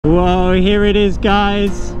Whoa, here it is,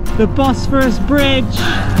 guys. The Bosphorus Bridge.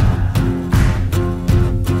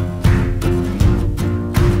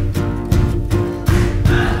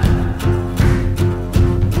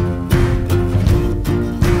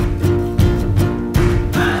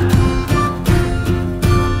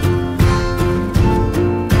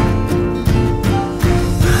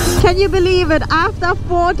 Can you believe it? After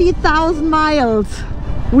 40,000 miles,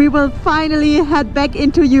 we will finally head back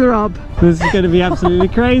into Europe. This is going to be absolutely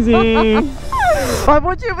crazy. Why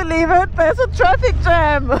would you believe it? There's a traffic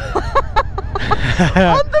jam on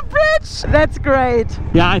the bridge. That's great.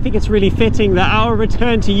 Yeah, I think it's really fitting that our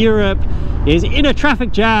return to Europe is in a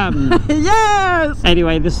traffic jam. Yes!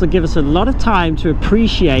 Anyway, this will give us a lot of time to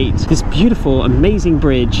appreciate this beautiful, amazing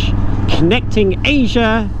bridge connecting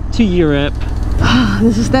Asia to Europe.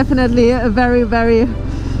 This is definitely a very, very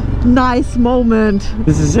nice moment.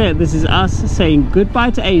 This is it. This is us saying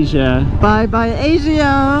goodbye to Asia. Bye bye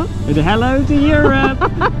Asia. And hello to Europe.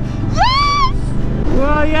 Yes!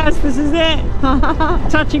 Well, yes, this is it.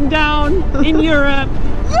 Touching down in Europe.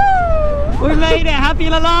 We made it, happy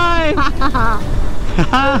and alive.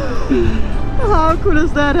 How cool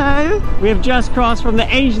is that, hey? We have just crossed from the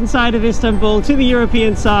Asian side of Istanbul to the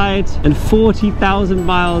European side, and 40,000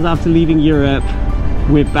 miles after leaving Europe,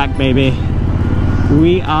 we're back, baby.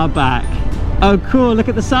 We are back. Oh cool, look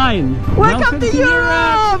at the sign. Welcome to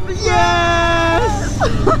Europe! Yes!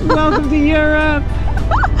 Welcome to Europe!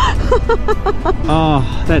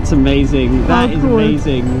 Oh, that's amazing. That is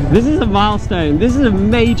amazing. This is a milestone. This is a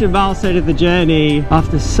major milestone of the journey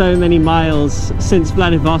after so many miles since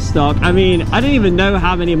Vladivostok. I mean, I don't even know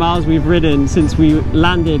how many miles we've ridden since we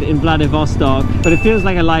landed in Vladivostok, but it feels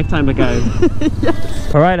like a lifetime ago.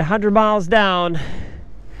 Yes. All right, 100 miles down.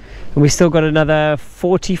 And we still got another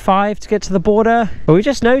 45 to get to the border. But we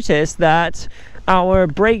just noticed that our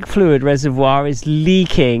brake fluid reservoir is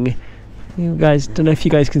leaking. You guys, don't know if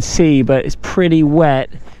you guys can see, but it's pretty wet.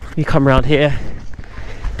 You come around here.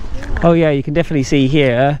 Oh yeah, you can definitely see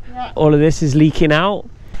here. All of this is leaking out.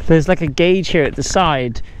 There's like a gauge here at the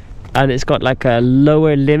side, and it's got like a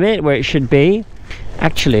lower limit where it should be.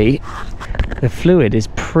 Actually, the fluid is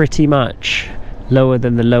pretty much lower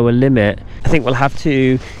than the lower limit. I think we'll have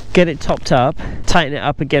to get it topped up, tighten it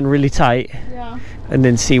up again really tight, and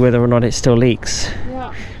then see whether or not it still leaks.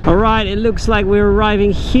 All right, it looks like we're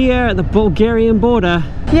arriving here at the Bulgarian border.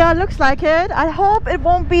 Yeah, looks like it. I hope it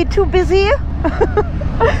won't be too busy.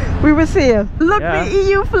 We will see. Look, the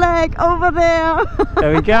EU flag over there.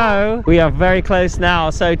 There we go. We are very close now.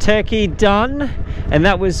 So Turkey done. And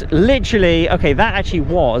that was literally, okay, that actually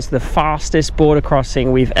was the fastest border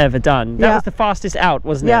crossing we've ever done. That was the fastest out,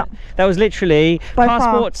 wasn't it? That was literally by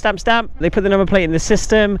passport, far. stamp. They put the number plate in the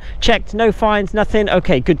system, checked, no fines, nothing.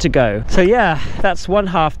 Okay, good to go. So yeah, that's one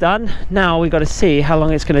half done. Now we've got to see how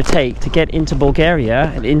long it's going to take to get into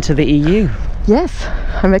Bulgaria and into the EU. Yes,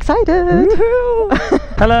 I'm excited.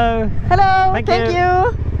 Hello. Hello, thank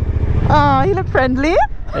you. Oh, you look friendly.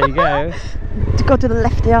 There you go. To go to the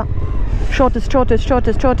left, yeah. Shortest.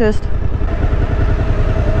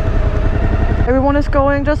 Everyone is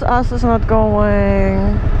going, just us is not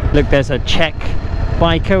going. Look, there's a Czech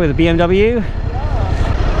biker with a BMW.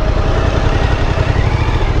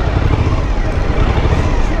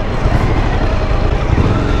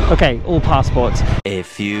 Okay, all passports. A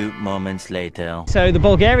few moments later. So the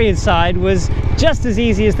Bulgarian side was just as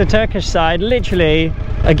easy as the Turkish side. Literally,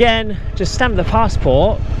 again, just stamped the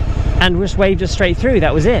passport and just waved us straight through.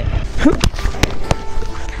 That was it.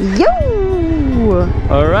 Yo!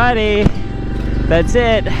 Alrighty, that's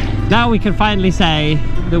it. Now we can finally say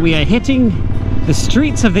that we are hitting the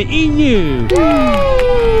streets of the EU.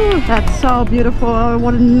 That's so beautiful.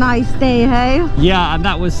 What a nice day, hey? Yeah, and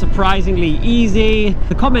that was surprisingly easy.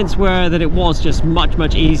 The comments were that it was just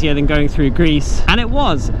much easier than going through Greece, and it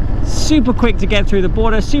was super quick to get through the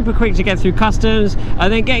border, super quick to get through customs,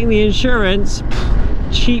 and then getting the insurance,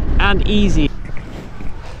 cheap and easy.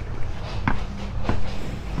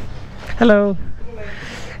 Hello.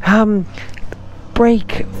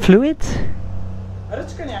 Brake fluid?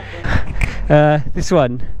 This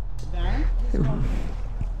one.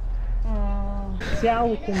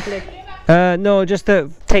 No, just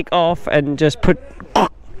to take off and just put.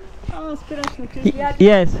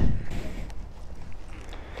 Yes.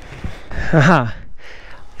 Aha.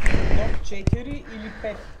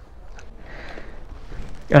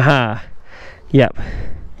 Aha. Yep.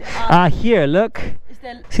 Ah, here, look.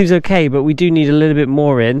 Seems okay, but we do need a little bit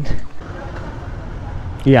more in.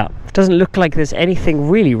 Yeah. Doesn't look like there's anything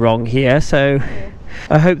really wrong here, so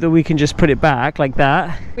I hope that we can just put it back like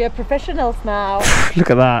that. We are professionals now. Look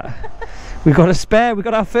at that. We got a spare. We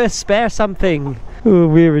got our first spare something. Oh,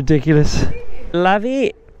 we're ridiculous.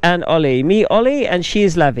 Lavi and Ollie. Me, Ollie, and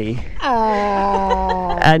she's Lavi.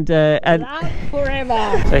 And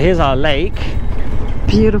forever. so here's our lake.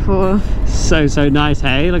 Beautiful. So nice,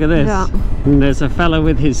 hey? Look at this. Yeah. And there's a fella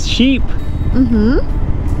with his sheep.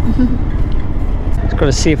 Just got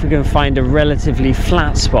to see if we can find a relatively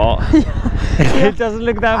flat spot. It doesn't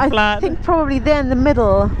look that flat. I think probably there in the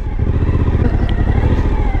middle.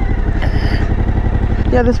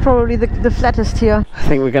 Yeah, that's probably the flattest here. I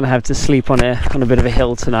think we're going to have to sleep on a bit of a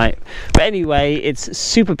hill tonight. But anyway, it's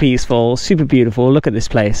super peaceful, super beautiful. Look at this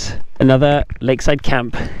place. Another lakeside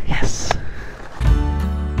camp. Yes.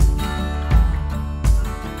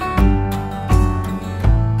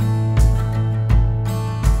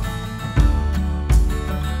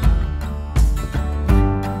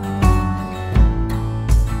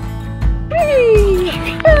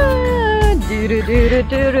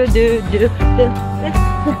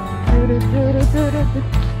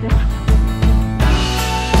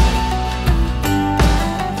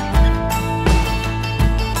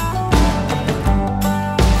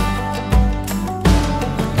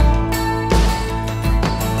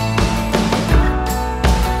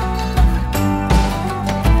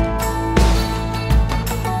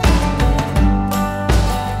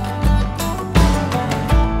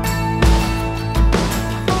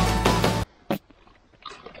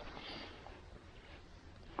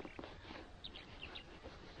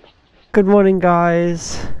 Good morning,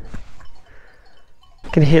 guys.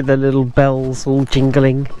 You can hear the little bells all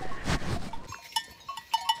jingling.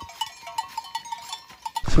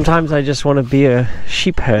 Sometimes I just want to be a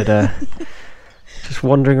sheep herder. Just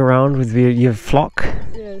wandering around with your flock.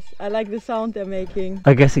 Yes, I like the sound they're making.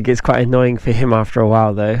 I guess it gets quite annoying for him after a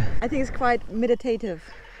while though. I think it's quite meditative.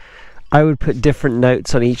 I would put different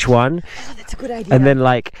notes on each one. Oh, that's a good idea. And then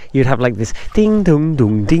like you'd have like this ding dong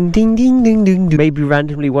dong ding ding ding ding ding. Maybe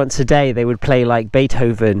randomly once a day they would play like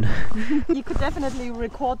Beethoven. You could definitely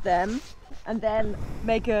record them and then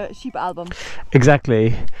make a sheep album.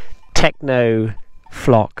 Exactly. Techno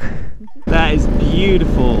flock. That is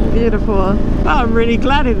beautiful. Beautiful. I'm really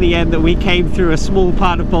glad in the end that we came through a small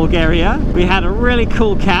part of Bulgaria. We had a really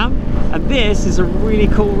cool camp and this is a really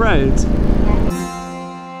cool road.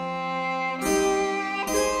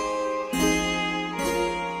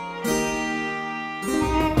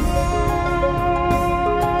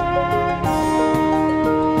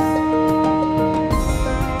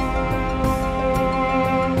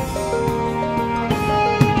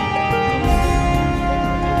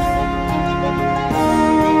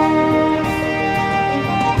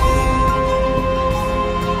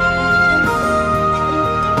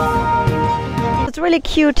 Really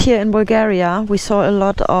cute here in Bulgaria. We saw a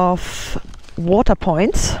lot of water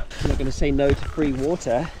points. I'm not going to say no to free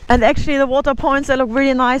water. And actually the water points, they look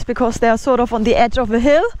really nice because they're sort of on the edge of the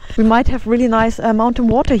hill. We might have really nice mountain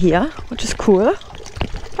water here, which is cool.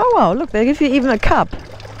 Oh wow, look, they give you even a cup.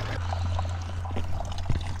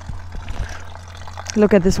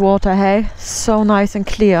 Look at this water, hey? So nice and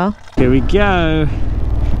clear. Here we go.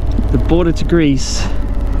 The border to Greece.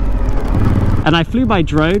 And I flew by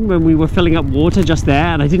drone when we were filling up water just there,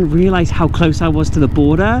 and I didn't realize how close I was to the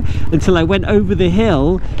border until I went over the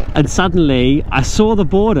hill and suddenly I saw the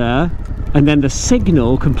border and then the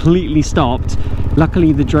signal completely stopped.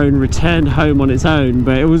 Luckily the drone returned home on its own,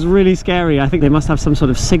 but it was really scary. I think they must have some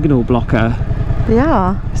sort of signal blocker.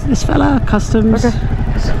 Yeah. Is this fella customs? Okay.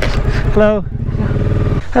 Hello.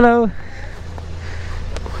 Yeah. Hello.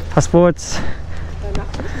 Passports.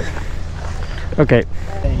 Okay.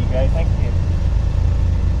 There you go, thank you.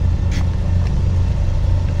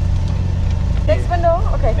 Next window?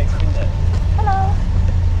 Okay. Next window. Hello.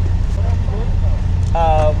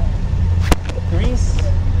 Greece.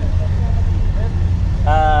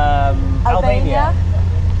 Albania.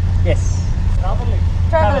 Yes.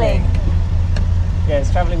 Traveling.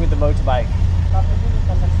 Yes, traveling with the motorbike.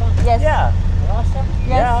 Yes. Yeah. Yes.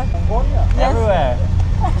 Yeah. Yes. Everywhere.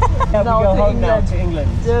 Yeah, we go home now to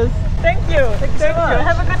England. Yes. Thank you. Thank you.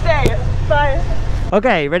 Have a good day. Bye.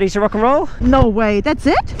 Okay, ready to rock and roll? No way. That's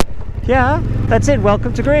it? Yeah, that's it.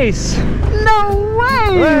 Welcome to Greece. No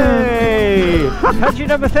way! Hey! Country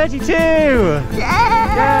number 32! Yes!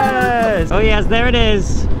 Yes! Oh yes, there it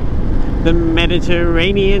is. The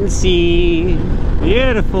Mediterranean Sea.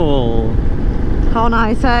 Beautiful. How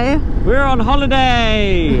nice, eh? We're on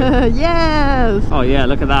holiday! Yes! Oh yeah,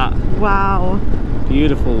 look at that. Wow.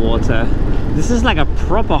 Beautiful water. This is like a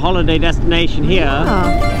proper holiday destination here.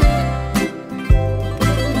 Yeah.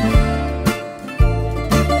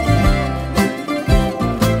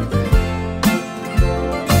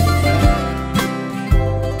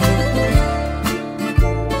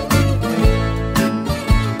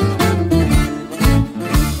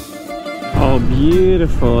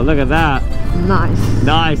 beautiful. Look at that. Nice.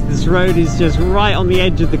 Nice. This road is just right on the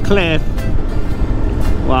edge of the cliff.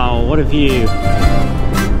 Wow, what a view.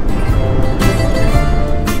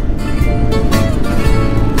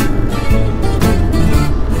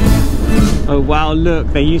 Oh wow, look,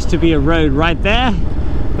 there used to be a road right there,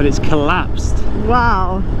 but it's collapsed.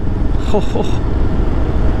 Wow.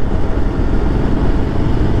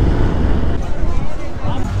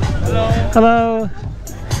 Hello.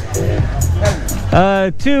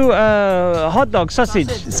 Two hot dog sausage.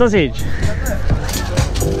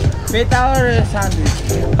 Pita or sandwich?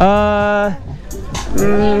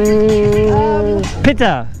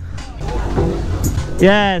 Pita.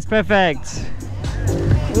 Yes, perfect.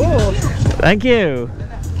 Oh, Thank you.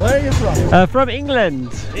 where are you from? From England.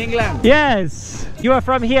 England. Yes. You are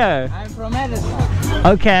from here. I'm from Edison.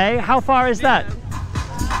 Okay. How far is that?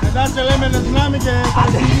 That's the limit Islamic.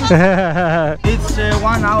 It's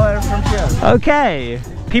 1 hour from here. Okay.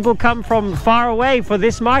 People come from far away for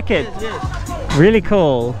this market. Yes. Really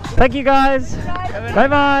cool. Thank you guys. Bye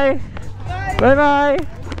bye. Bye bye.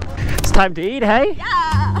 It's time to eat, hey?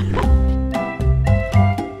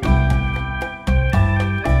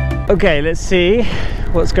 Okay, let's see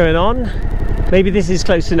what's going on. Maybe this is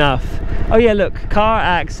close enough. Oh yeah, look, car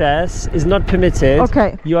access is not permitted.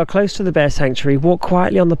 Okay. You are close to the bear sanctuary. Walk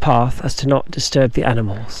quietly on the path as to not disturb the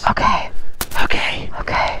animals. Okay. Okay.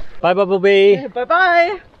 Okay. Bye, Bumblebee. Bye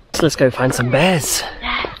bye. So let's go find some bears.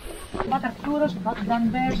 Butter tourists, butter done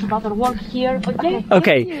bears, butter walk here. Okay.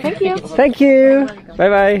 Okay. Thank you. Thank you. Bye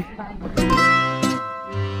bye.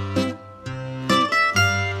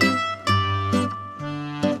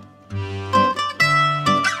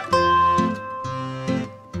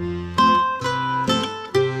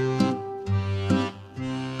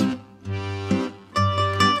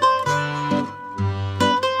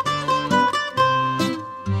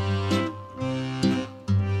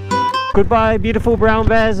 Goodbye, beautiful brown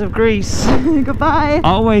bears of Greece. Goodbye. I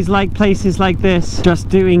always like places like this, just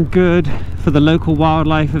doing good for the local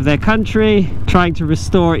wildlife of their country, trying to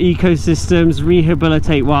restore ecosystems,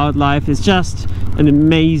 rehabilitate wildlife. It's just an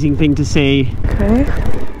amazing thing to see. Okay.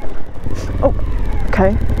 Oh,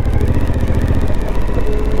 okay.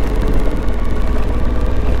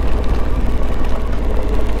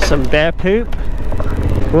 Some bear poop.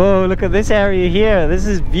 Whoa, look at this area here. This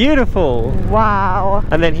is beautiful. Wow.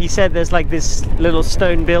 And then he said there's like this little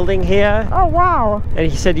stone building here. Oh, wow. And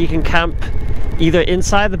he said you can camp either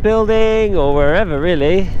inside the building or wherever,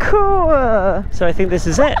 really. Cool. So I think this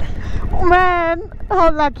is it. Oh, man,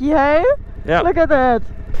 how lucky, hey? Yeah. Look at that.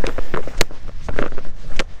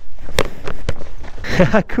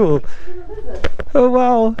 Cool. Oh,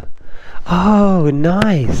 wow. Oh,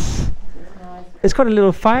 nice. It's got a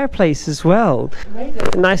little fireplace as well.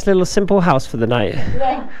 A nice little simple house for the night.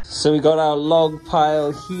 So we got our log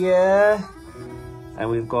pile here. And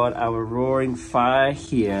we've got our roaring fire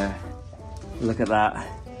here. Look at that.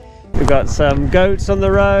 We've got some goats on the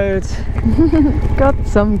road. Got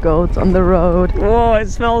some goats on the road. Whoa, it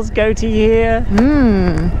smells goaty here.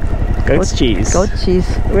 Mmm. Goat's cheese. Goat cheese.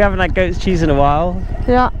 We haven't had goat's cheese in a while.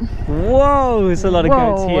 Yeah. Whoa, there's a lot of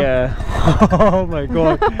goats Whoa. here. Oh my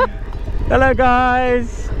god. Hello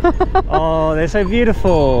guys. Oh, they're so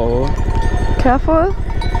beautiful. Careful.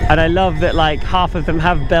 And I love that like half of them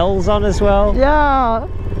have bells on as well. Yeah.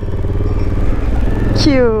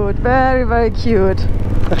 Cute. Very, very cute.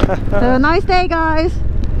 Have a nice day, guys.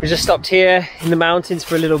 We just stopped here in the mountains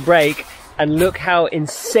for a little break and look how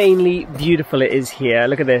insanely beautiful it is here.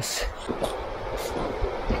 Look at this.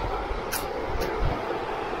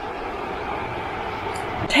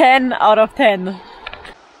 Ten out of 10.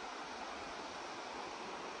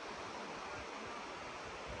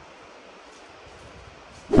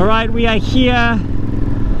 Alright, we are here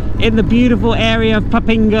in the beautiful area of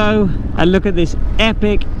Papingo and look at this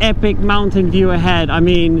epic mountain view ahead. I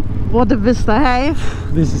mean, What a vista, hey?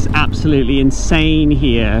 this is absolutely insane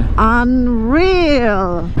here.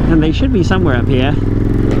 Unreal. And they should be somewhere up here.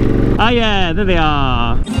 Oh yeah, there they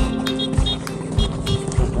are.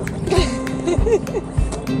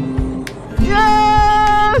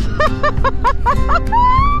 Yes!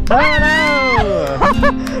 Hello!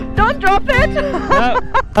 Don't drop it! No.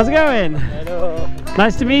 How's it going? Hello.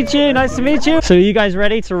 Nice to meet you, nice to meet you. So are you guys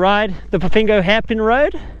ready to ride the Papingo hairpin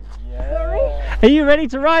road? Yeah. Are you ready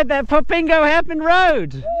to ride that Papingo hairpin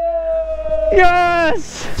road?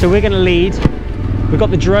 Yes! So we're gonna lead. We've got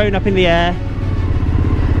the drone up in the air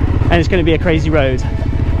and it's gonna be a crazy road.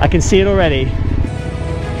 I can see it already.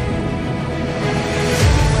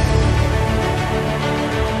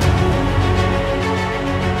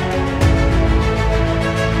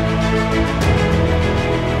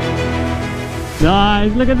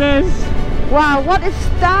 Nice, look at this. Wow, what a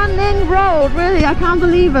stunning road. Really, I can't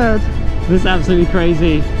believe it. This is absolutely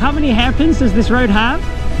crazy. How many hairpins does this road have?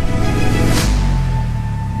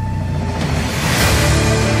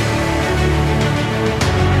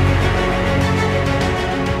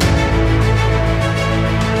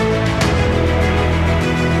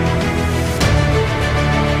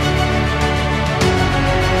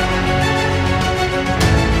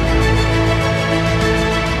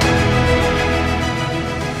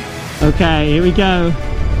 Okay, here we go.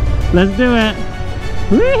 Let's do it.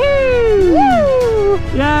 Woohoo!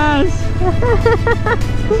 Woo! Yes!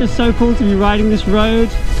 It's just so cool to be riding this road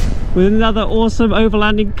with another awesome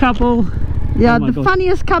overlanding couple. Yeah, Oh the God.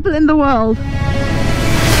 funniest couple in the world.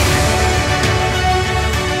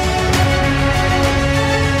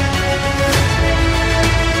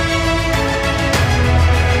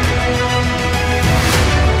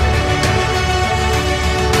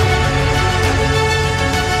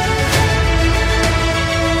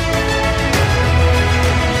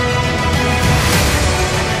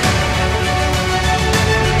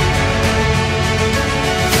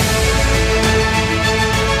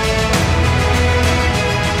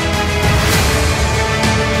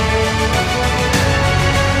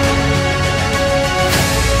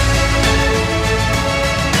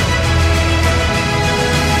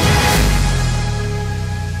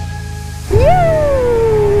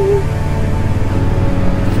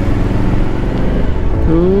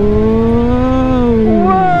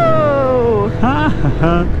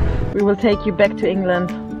 We will take you back to England.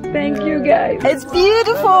 Thank you guys. It's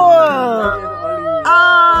beautiful.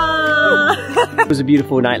 It was a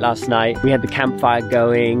beautiful night last night. We had the campfire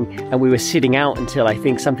going and we were sitting out until I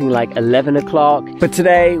think something like 11 o'clock. But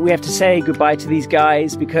today we have to say goodbye to these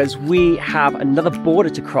guys because we have another border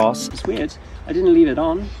to cross. It's weird. I didn't leave it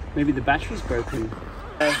on. Maybe the battery's broken.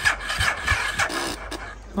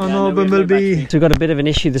 Oh no, Bumblebee. So we got a bit of an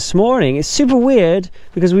issue this morning. It's super weird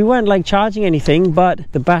because we weren't like charging anything, but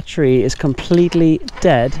the battery is completely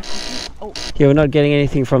dead. Oh. Yeah, we're not getting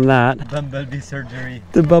anything from that. Bumblebee surgery.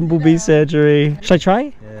 The bumblebee surgery. Should I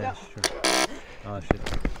try? Yeah, sure. Oh shit.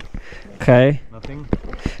 Okay. Nothing?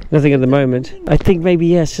 Nothing at the moment. I think maybe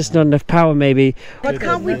yes, just not enough power maybe. But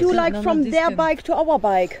can't we do like from their bike to our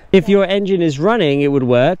bike? If your engine is running, it would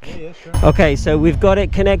work. Yeah, sure. Okay, so we've got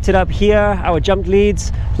it connected up here, our jump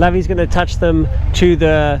leads. Lavi's going to touch them to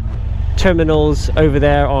the terminals over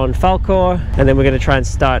there on Falkor, and then we're going to try and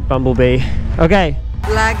start Bumblebee. Okay.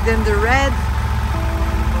 Black then the red.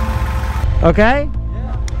 Okay?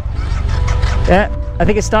 Yeah, I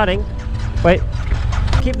think it's starting. Wait.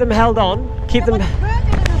 Keep them held on. Keep them...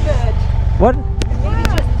 What?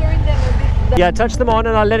 Yeah, touch them on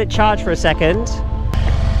and I'll let it charge for a second.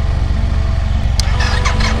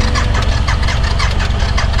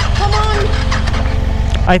 Come on!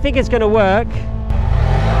 I think it's going to work.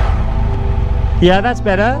 Yeah, that's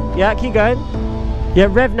better. Yeah, keep going. Yeah,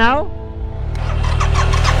 rev now.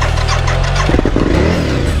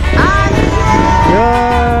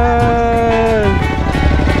 Good.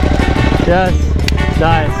 Yes,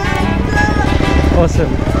 nice.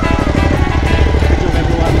 Awesome.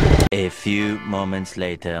 A few moments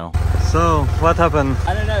later. So, what happened?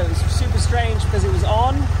 I don't know, it was super strange because it was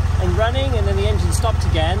on and running and then the engine stopped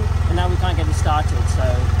again and now we can't get it started,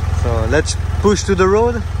 So, let's push to the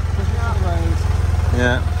road? push it to the road.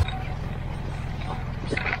 Yeah.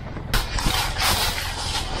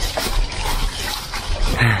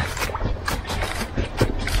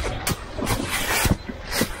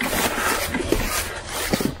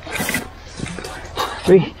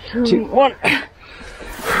 Three, two, one.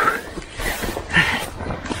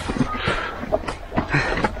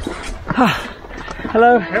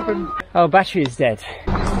 Hello. What happened? Oh, battery is dead.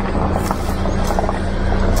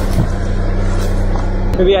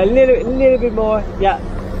 Maybe a little bit more. Yeah.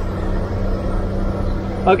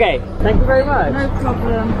 Okay. Thank you very much. No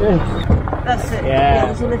problem. That's it. Yeah.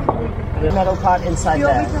 There's a little The metal part inside you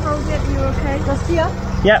there. want me to hold it? You okay? Just here?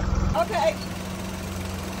 Yep. Okay.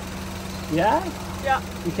 Yeah? Yeah.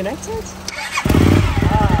 You connected?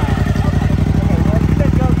 Okay, well, you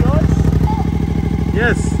better go, yours.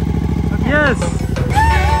 Yes. Okay. Yes.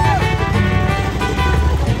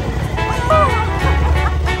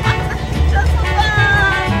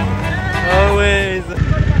 Always.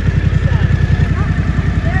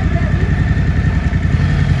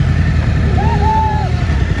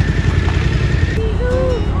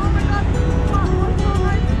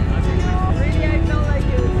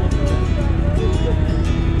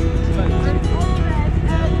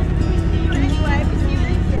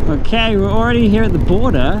 Okay, we're already here at the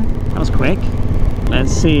border. That was quick.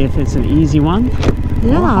 Let's see if it's an easy one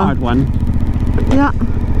or a hard one. Yeah.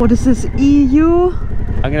 What is this? EU?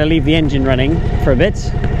 I'm gonna leave the engine running for a bit.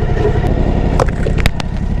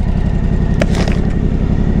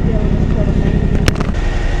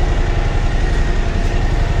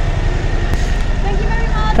 Thank you very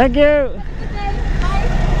much. Thank you.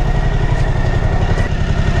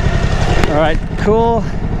 All right, cool.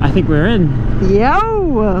 I think we're in.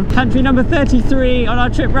 Yo! Country number 33 on our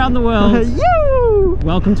trip around the world. Yo!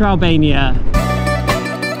 Welcome to Albania.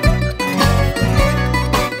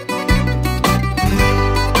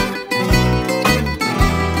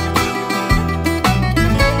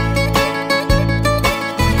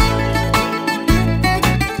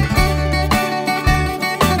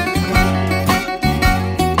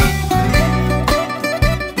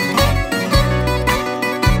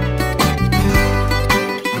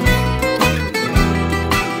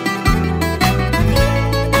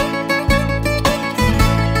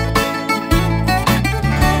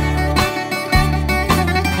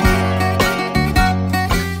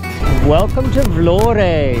 Welcome to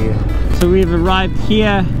Vlore. So we've arrived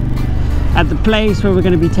here at the place where we're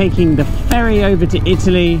going to be taking the ferry over to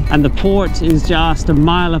Italy, and the port is just a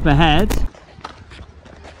mile up ahead.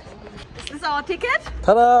 Is this our ticket?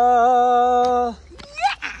 Ta-da!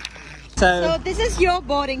 Yeah! So So this is your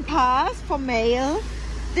boarding pass for male.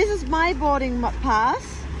 This is my boarding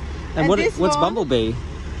pass. and what's one Bumblebee?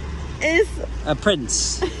 Is A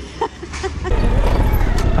prince.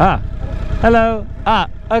 Ah, hello. Ah,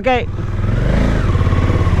 okay.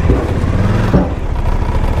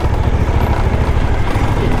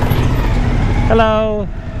 Hello.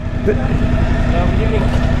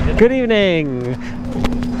 Good evening.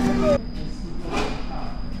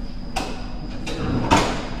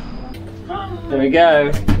 There we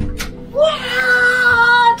go.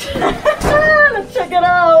 what? Let's check it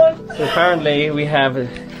out. So apparently we have a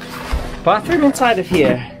bathroom inside of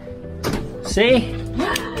here. See?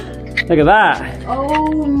 Look at that.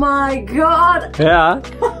 Oh my god. Yeah.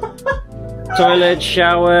 Toilet,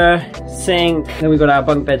 shower, sink. Then we've got our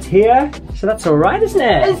bunk beds here. So that's all right, isn't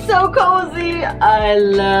it? It's so cozy. I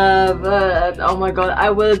love it. Oh my god, I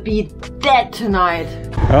will be dead tonight.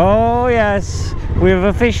 Oh yes, we've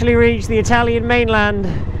officially reached the Italian mainland.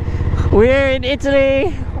 We're in Italy.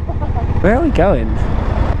 Where are we going?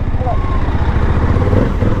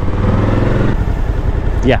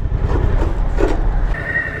 Yeah.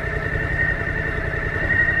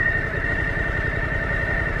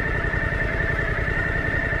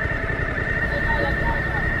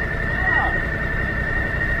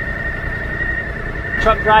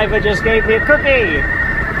 Truck driver just gave me a cookie.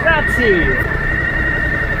 Grazie.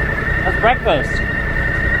 That's breakfast.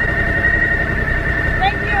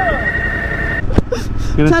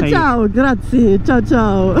 Ciao ciao, grazie, ciao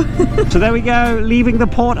ciao. So there we go, leaving the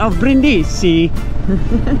port of Brindisi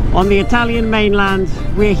on the Italian mainland.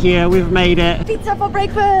 We're here, we've made it. Pizza for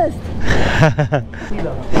breakfast.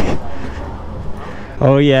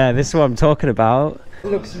 Oh yeah, this is what I'm talking about.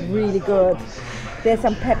 Looks really good. There's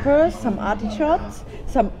some peppers, some artichokes,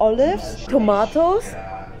 some olives, tomatoes.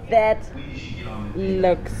 That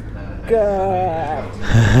looks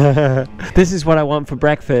good. This is what I want for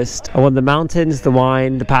breakfast. I want the mountains, the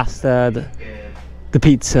wine, the pasta, the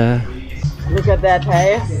pizza. Look at that,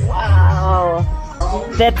 hey? Wow.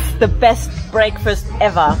 That's the best breakfast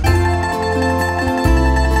ever.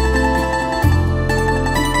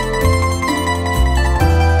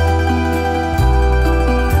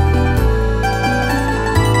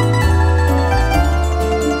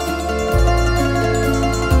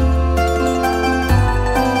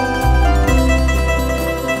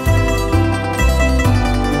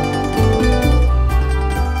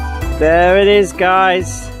 There it is,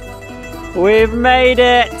 guys. We've made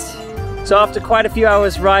it. So after quite a few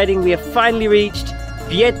hours riding, we have finally reached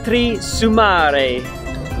Vietri sul Mare.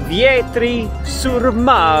 Vietri sul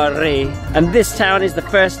Mare. And this town is the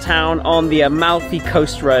first town on the Amalfi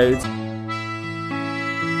Coast Road.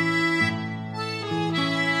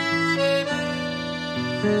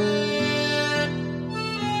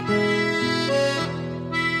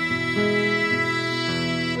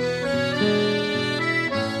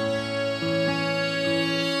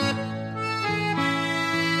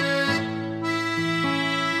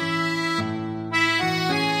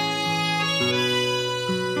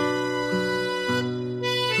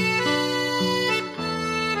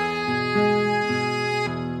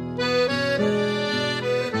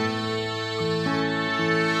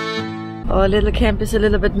 Our little camp is a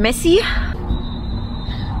little bit messy.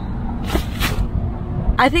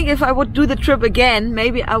 I think if I would do the trip again,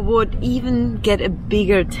 maybe I would even get a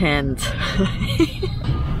bigger tent.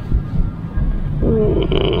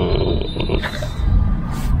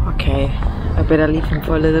 Okay, a better leave him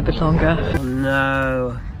for a little bit longer. Oh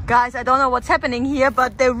no. Guys, I don't know what's happening here,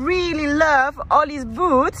 but they really love Ollie's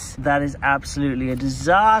boots. That is absolutely a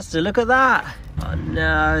disaster. Look at that. Oh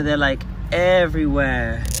no, they're like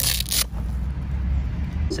everywhere.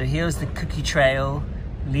 So here's the cookie trail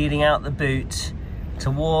leading out the boot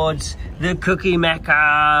towards the cookie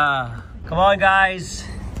mecca. Come on guys,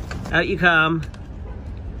 out you come.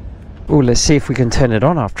 Oh, let's see if we can turn it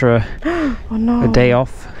on after a, a day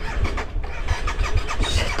off.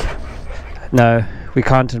 Shit. No, we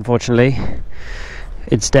can't, unfortunately.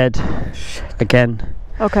 It's dead. Shit. Again.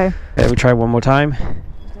 Okay. We try one more time.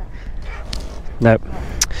 Nope.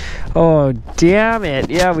 Oh, damn it.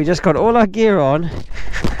 Yeah, we just got all our gear on.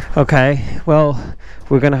 Okay, well,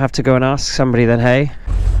 we're gonna have to go and ask somebody then, hey?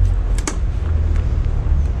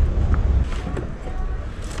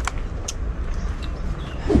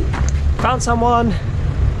 Found someone.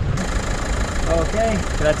 Okay,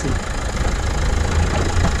 grazie.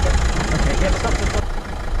 Okay, get stop.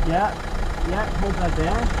 Yeah, hold that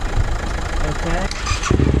there. Okay.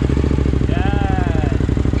 Yeah.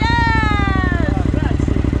 Yes! Oh,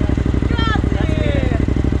 grazie.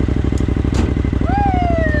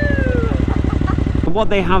 Woo! What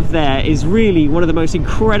they have there is really one of the most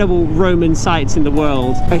incredible Roman sites in the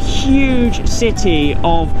world. A huge city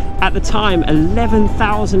of, at the time,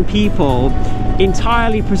 11,000 people,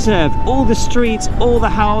 entirely preserved. All the streets, all the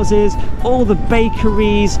houses, all the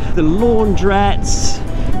bakeries, the laundrettes,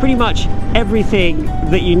 pretty much everything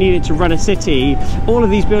that you needed to run a city. All of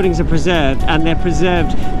these buildings are preserved, and they're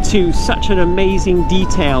preserved to such an amazing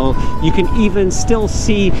detail. You can even still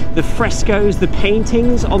see the frescoes, the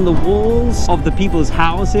paintings on the walls of the people's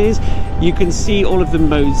houses. You can see all of the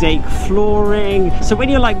mosaic flooring. So when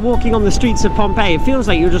you're like walking on the streets of Pompeii, it feels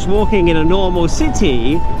like you're just walking in a normal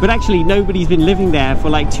city, but actually nobody's been living there for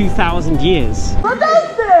like 2,000 years.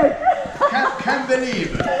 Fantastic! Can't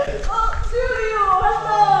believe it. Oh, Julio,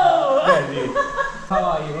 hello! How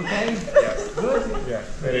are you? Okay? Yes. Good? Yes,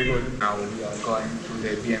 very good. Now we are going to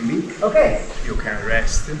the B&B. Okay. You can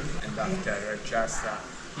rest, and after just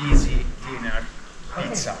easy dinner,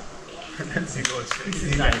 pizza. That's the goal. This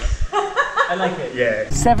is nice. I like it. Yeah.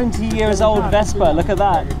 70 years old Vespa, look at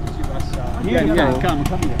that. Beautiful. Come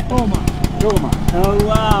here. Roma. Oh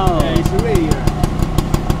wow. It's rare.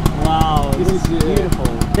 Wow, this is beautiful.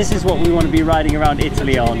 This is what we want to be riding around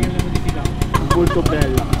Italy on. Molto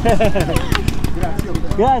bella.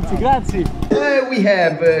 Grazie. We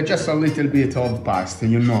have just a little bit of pasta,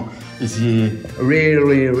 you know. It's a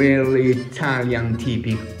really Italian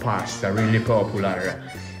typical pasta, really popular.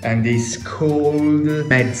 And it's called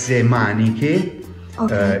mezze maniche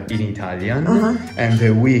in Italian.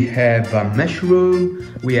 And we have mushroom,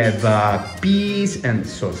 we have peas and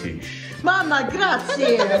sausage. Mamma,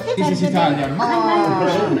 grazie! This is Italian.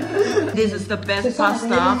 This is the best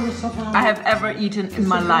pasta I have ever eaten in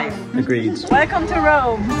my life. Agreed. Welcome to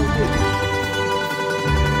Rome!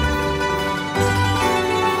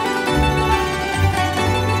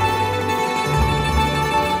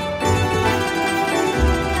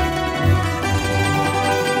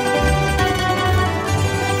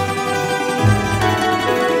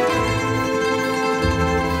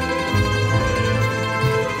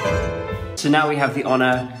 So now we have the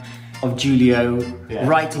honor of Giulio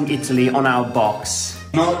writing Italy on our box.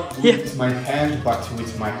 Not with my hand, but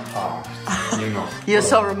with my heart, you know. You're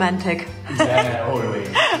so romantic. Yeah, always.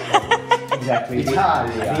 Exactly.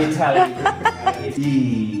 Italia. The Italian.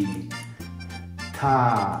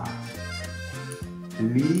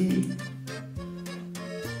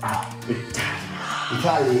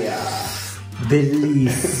 Italia.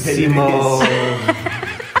 Bellissimo.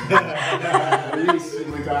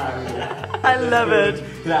 Bellissimo Italia. I love it.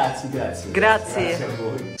 Grazie. Grazie.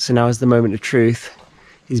 So now is the moment of truth.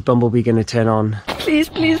 Is Bumblebee going to turn on? Please,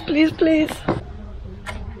 please, please, please.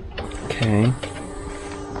 Okay.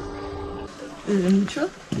 Is it neutral?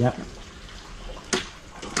 Yep.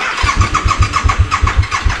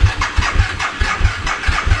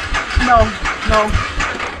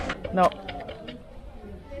 No.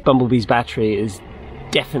 Bumblebee's battery is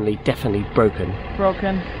definitely broken.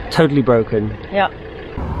 Broken. Totally broken. Yeah.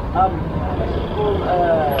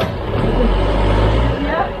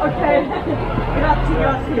 Yeah, okay.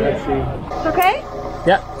 Grazie. It's okay?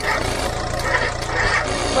 Yep.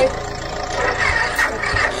 Wait.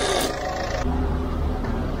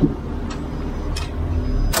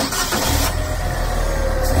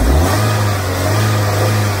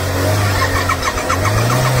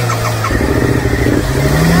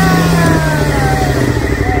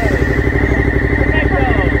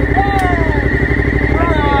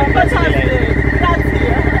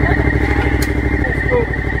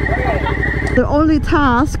 The only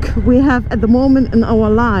task we have at the moment in our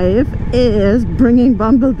life is bringing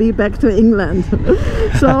Bumblebee back to England.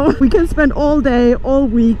 So we can spend all day, all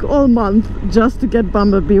week, all month just to get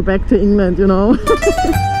Bumblebee back to England, you know.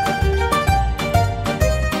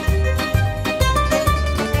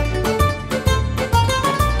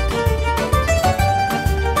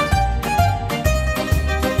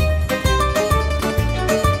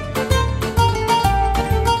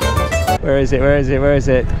 Where is it? Where is it? Where is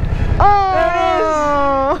it?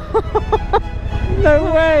 Oh! There it is!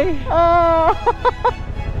 No way! Oh!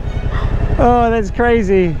 Oh, that's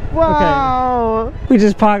crazy. Wow! Okay. We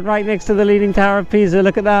just parked right next to the Leaning Tower of Pisa.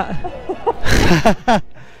 Look at that.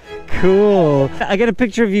 Cool. I get a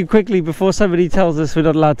picture of you quickly before somebody tells us we're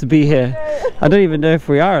not allowed to be here. I don't even know if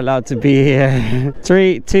we are allowed to be here.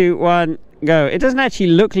 3, 2, 1, go. It doesn't actually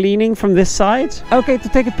look leaning from this side. Okay, to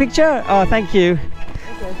take a picture? Oh, thank you.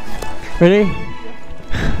 Really?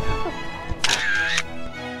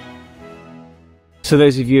 So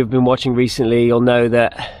those of you who have been watching recently, you'll know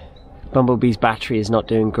that Bumblebee's battery is not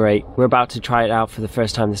doing great. We're about to try it out for the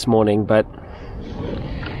first time this morning, but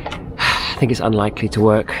I think it's unlikely to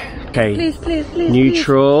work. Okay, Please, please, please.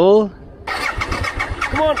 neutral. Please.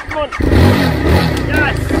 Come on, come on.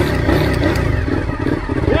 Yes!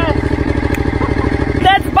 Yes!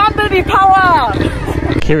 That's Bumblebee power!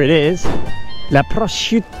 Here it is. La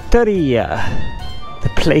prosciutteria, the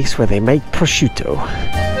place where they make prosciutto.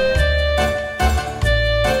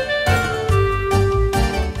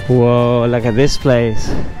 Whoa, look at this place.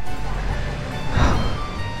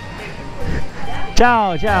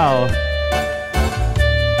 Ciao, ciao.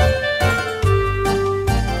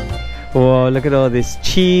 Whoa, look at all this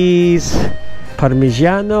cheese.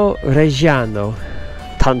 Parmigiano Reggiano.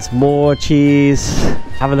 Tons more cheese.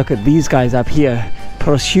 Have a look at these guys up here.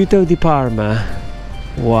 Prosciutto di Parma.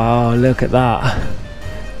 Wow, look at that.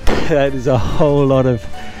 That is a whole lot of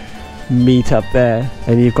meat up there.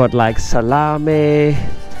 And you've got like salami,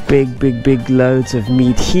 big loads of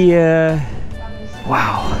meat here.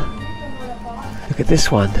 Wow. Look at this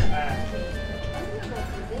one.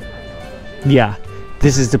 Yeah,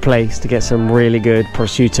 this is the place to get some really good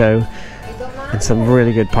prosciutto and some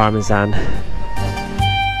really good parmesan.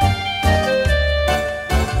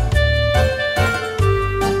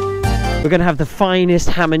 We're gonna have the finest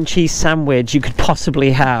ham and cheese sandwich you could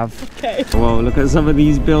possibly have. Okay. Whoa, look at some of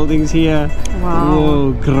these buildings here. Wow.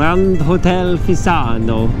 Whoa, Grand Hotel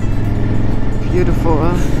Fisano. Beautiful.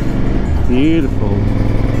 Beautiful.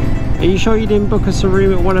 Are you sure you didn't book us a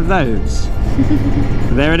room at one of those?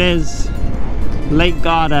 There it is. Lake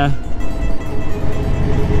Garda.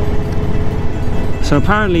 So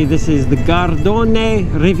apparently this is the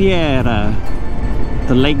Gardone Riviera.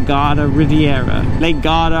 The Lake Garda Riviera. Lake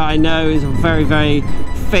Garda, I know, is a very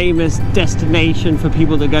famous destination for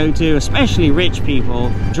people to go to, especially rich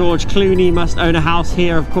people. George Clooney must own a house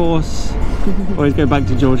here, of course. Always go back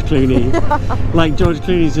to George Clooney. Like, George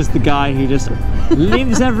Clooney's just the guy who just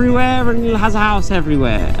lives everywhere and has a house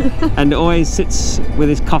everywhere and always sits with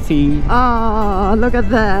his coffee. Oh, look at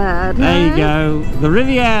that. There you go. The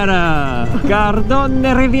Riviera.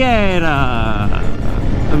 Gardone Riviera.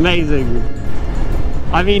 Amazing.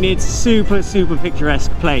 I mean, it's super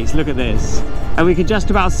picturesque place. Look at this. And we can just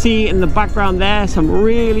about see in the background there some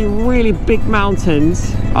really big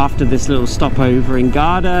mountains. After this little stopover in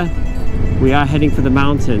Garda, we are heading for the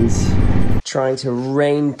mountains. Trying to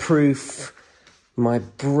rainproof my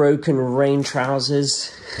broken rain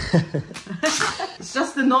trousers. It's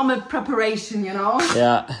just the normal preparation, you know?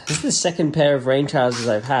 Yeah, this is the second pair of rain trousers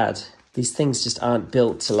I've had. These things just aren't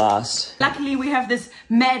built to last. Luckily we have this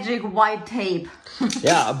magic white tape.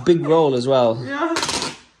 Yeah, a big roll as well. Yeah.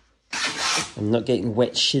 I'm not getting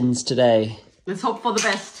wet shins today. Let's hope for the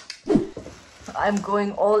best. I'm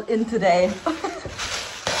going all in today.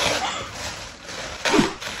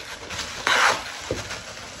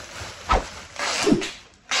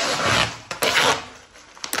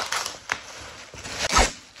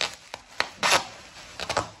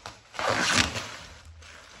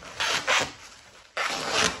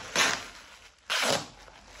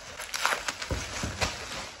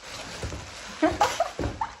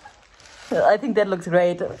 I think that looks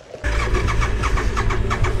great.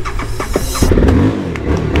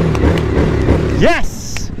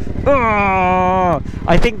 Yes! Oh,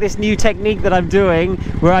 I think this new technique that I'm doing,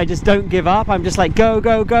 where I just don't give up, I'm just like go.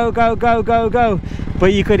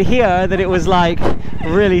 But you could hear that it was like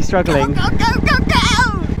really struggling. Go!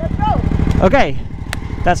 Let's go! Okay,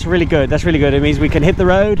 that's really good. That's really good. It means we can hit the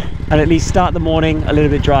road and at least start the morning a little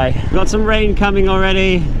bit dry. We've got some rain coming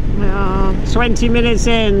already. Yeah. 20 minutes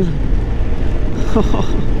in.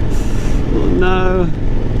 Oh no.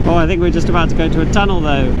 Oh, I think we're just about to go to a tunnel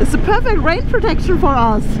though. It's a perfect rain protection for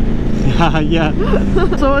us. Yeah.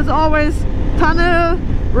 So it's always tunnel,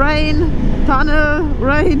 rain, tunnel,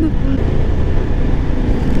 rain.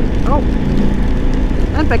 Oh,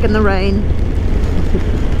 and back in the rain.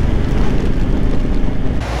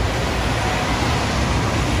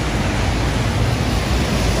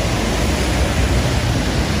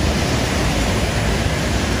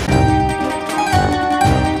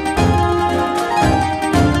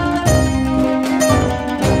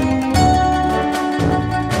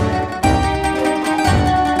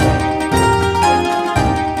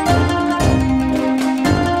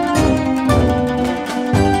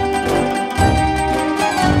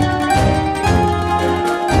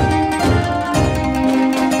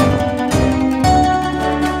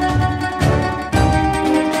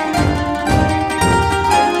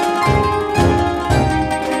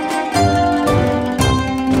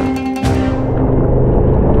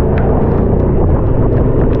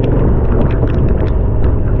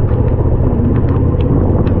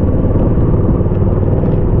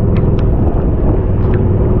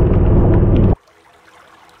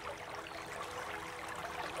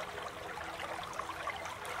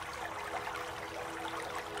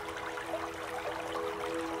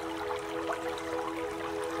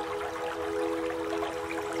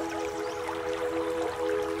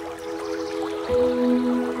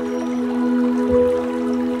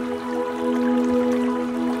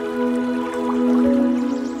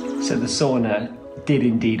 So the sauna did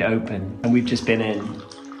indeed open, and we've just been in.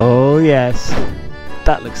 Oh yes,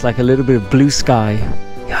 that looks like a little bit of blue sky.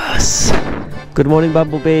 Yes. Good morning,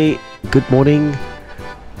 Bumblebee. Good morning,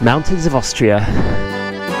 mountains of Austria.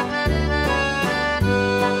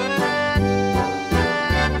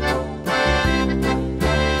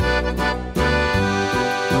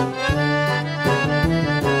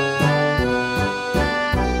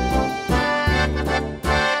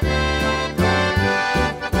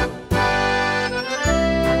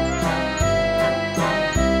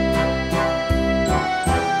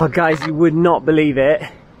 Oh guys, you would not believe it,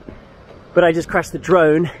 but I just crashed the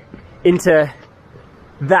drone into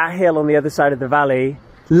that hill on the other side of the valley.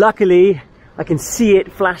 Luckily, I can see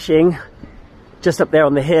it flashing just up there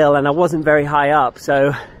on the hill, and I wasn't very high up,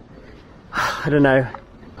 so I don't know.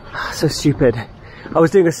 So stupid. I was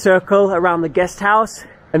doing a circle around the guest house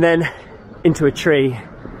and then into a tree.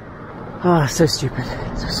 Oh, so stupid,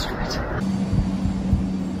 so stupid.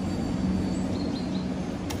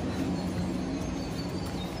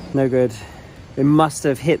 No good. It must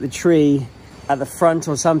have hit the tree at the front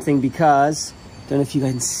or something, because I don't know if you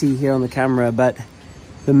can see here on the camera, but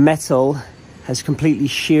the metal has completely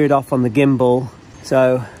sheared off on the gimbal.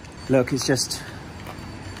 So look, it's just,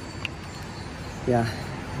 yeah.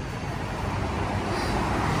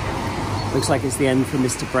 Looks like it's the end for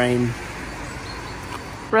Mr. Brain.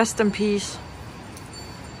 Rest in peace.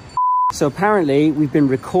 So apparently we've been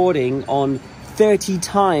recording on 30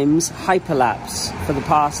 times hyperlapse for the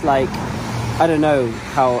past, like, I don't know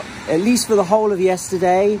how, at least for the whole of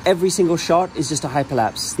yesterday, every single shot is just a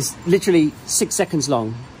hyperlapse. It's literally 6 seconds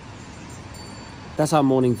long. That's our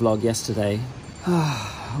morning vlog yesterday.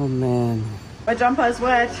 Oh man. My jumper is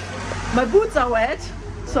wet, my boots are wet,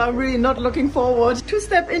 so I'm really not looking forward to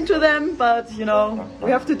step into them, but you know, we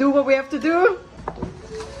have to do what we have to do.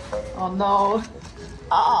 Oh no.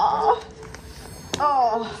 Oh.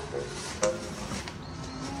 Oh.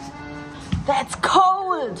 That's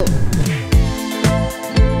cold!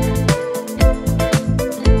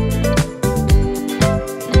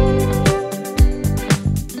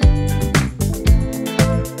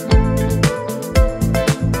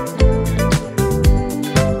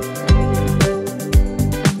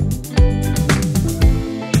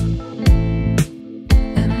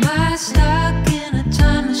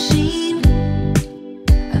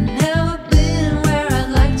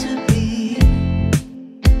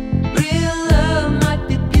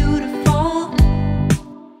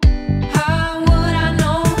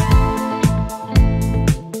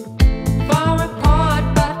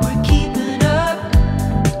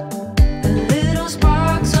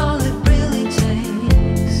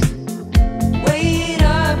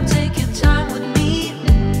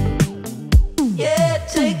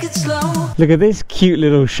 Look at this cute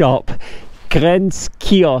little shop.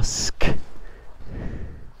 Grenzkiosk.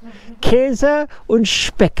 Käse und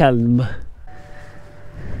Speckelm.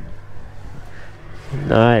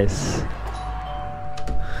 Nice.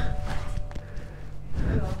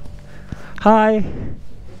 Hi.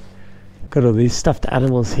 Got all these stuffed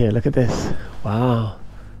animals here. Look at this. Wow.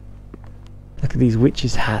 Look at these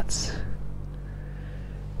witches' hats.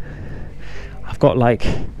 I've got like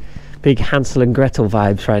Big Hansel and Gretel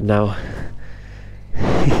vibes right now.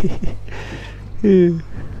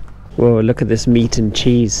 Whoa, look at this meat and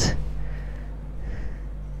cheese.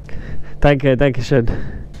 Danke, danke schön.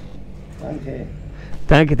 Okay.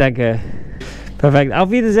 Danke, danke. Perfect. Auf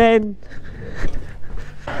Wiedersehen.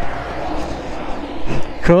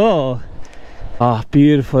 Cool. Oh,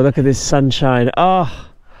 beautiful. Look at this sunshine. Oh,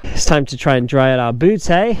 it's time to try and dry out our boots,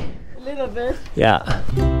 eh? A little bit. Yeah.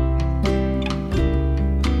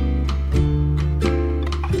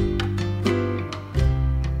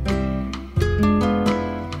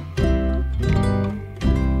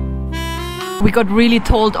 We got really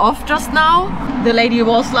told off just now. The lady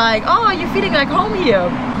was like, oh, you're feeling like home here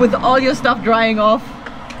with all your stuff drying off.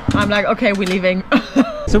 I'm like, okay, we're leaving.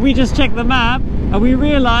 So we just checked the map and we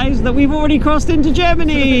realized that we've already crossed into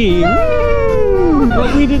Germany.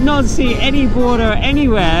 But we did not see any border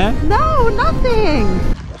anywhere. No, nothing.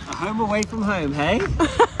 A home away from home, hey?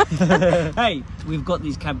 Hey, we've got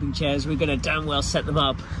these camping chairs. We're gonna damn well set them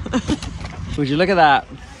up. Would you look at that?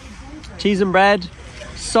 Cheese and bread.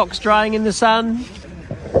 Socks drying in the sun.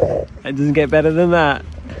 It doesn't get better than that.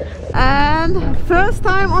 And first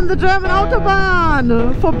time on the German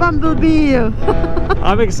Autobahn for Bumblebee.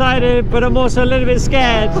 I'm excited, but I'm also a little bit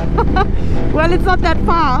scared. Well, it's not that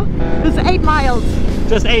far. It's 8 miles.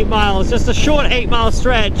 Just 8 miles, just a short 8-mile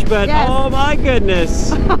stretch, but yes. Oh my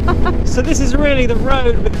goodness. So this is really the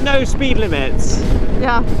road with no speed limits.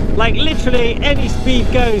 Yeah. Like literally any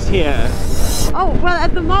speed goes here. Oh, well,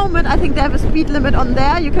 at the moment I think they have a speed limit on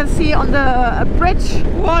there. You can see on the bridge.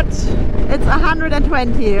 What? It's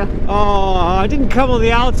 120. Oh, I didn't come on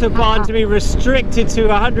the Autobahn to be restricted to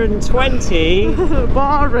 120.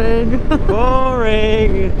 Boring.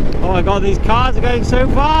 Boring. Oh my god, these cars are going so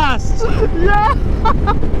fast. Yeah.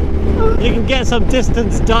 You can get some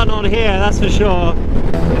distance done on here, that's for sure.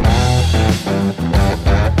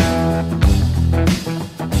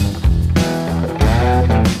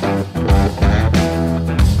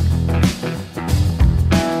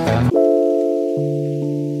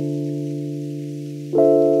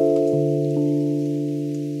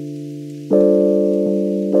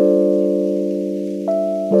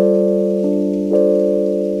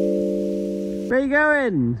 Where are you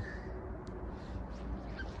going?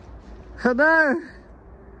 Oh no!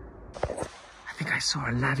 I think I saw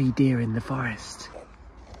a Lavi deer in the forest.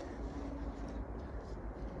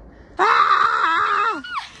 Ah!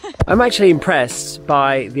 I'm actually impressed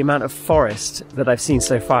by the amount of forest that I've seen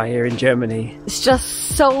so far here in Germany. It's just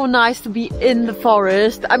so nice to be in the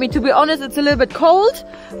forest. I mean, to be honest, it's a little bit cold,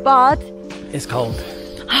 but it's cold.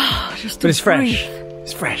 just but it's fresh.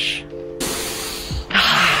 It's fresh.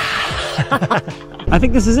 I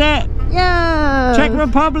think this is it. Yeah. Czech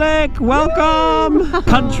Republic, welcome.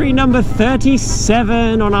 Country number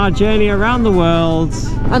 37 on our journey around the world.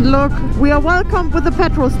 And look, we are welcomed with the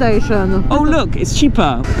petrol station. Oh look, it's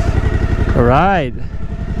cheaper. All right.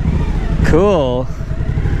 Cool.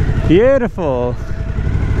 Beautiful.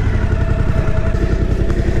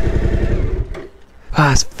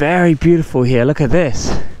 Ah, it's very beautiful here. Look at this.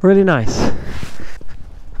 Really nice.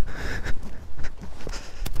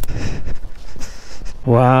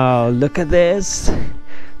 Wow, look at this.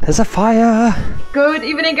 There's a fire. Good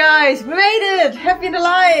evening, guys. We made it. Happy and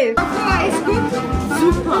alive. It's good.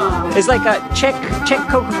 Super. It's like a Czech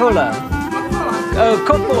Coca-Cola. Oh,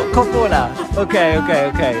 Coca-Cola. Okay.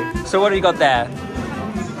 So what do you got there?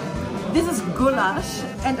 This is goulash,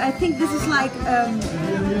 and I think this is like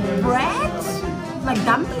bread, like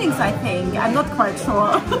dumplings. I think. I'm not quite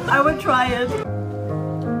sure. I will try it.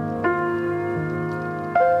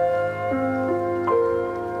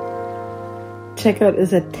 Checkout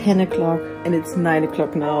is at 10 o'clock and it's 9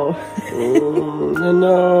 o'clock now.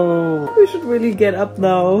 No. We should really get up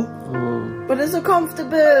now. But it's so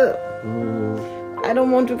comfortable. I don't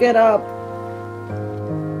want to get up.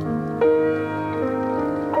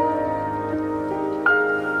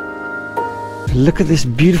 Look at this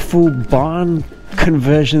beautiful barn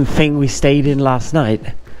conversion thing we stayed in last night.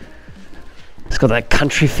 It's got that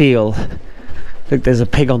country feel. Look, there's a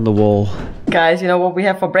pig on the wall. Guys, you know what we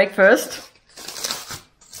have for breakfast?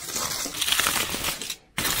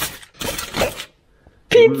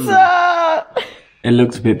 Pizza! It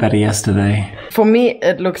looked a bit better yesterday. For me,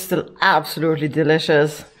 it looks still absolutely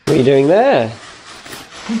delicious. What are you doing there?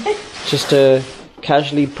 Just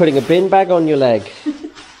casually putting a bin bag on your leg.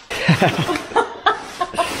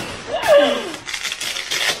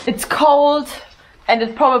 It's cold and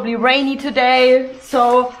it's probably rainy today,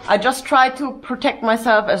 so I just try to protect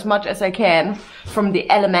myself as much as I can from the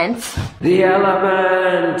elements. The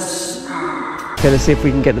elements! Okay, let's see if we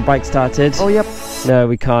can get the bike started. Oh, yep. No,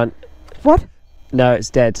 we can't. What? No, it's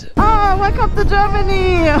dead. Ah! welcome to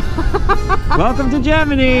Germany. Welcome to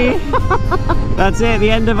Germany. That's it, the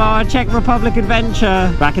end of our Czech Republic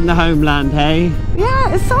adventure. Back in the homeland, hey?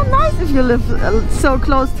 Yeah, it's so nice if you live so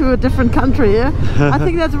close to a different country. I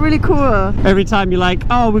think that's really cool. Every time you're like,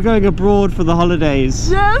 oh, we're going abroad for the holidays.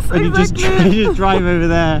 Yes, and exactly. you just drive over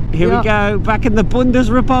there. Here we go, back in the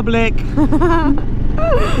Bundesrepublik.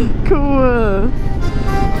 Cool.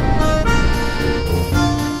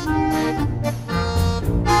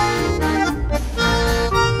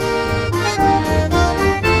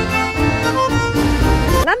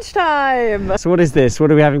 Lunchtime. So what is this?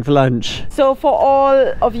 What are we having for lunch? So for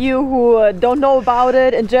all of you who don't know about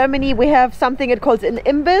it, in Germany we have something it calls an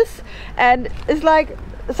Imbiss, and it's like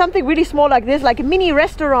something really small like this, like a mini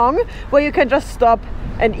restaurant where you can just stop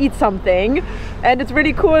and eat something. And it's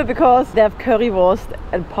really cool because they have currywurst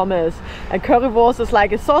and pommes, and currywurst is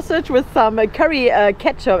like a sausage with some curry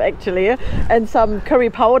ketchup actually, and some curry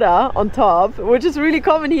powder on top, which is really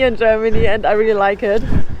common here in Germany, and I really like it.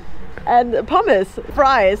 And pommes,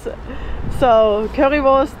 fries. So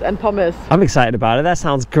currywurst and pommes. I'm excited about it. That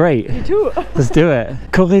sounds great. Me too. Let's do it.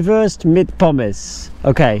 Currywurst mit pommes.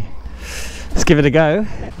 Okay, let's give it a go.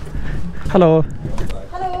 Hello.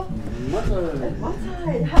 Hallo.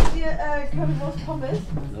 Mahlzeit. Habt ihr Currywurst Pommes?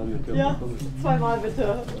 Ja. Zweimal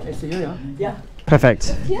bitte. Ja.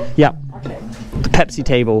 Perfect. Yeah. Okay. The Pepsi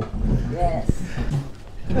table. Yes.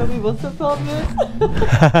 Currywurst und Pommes. Look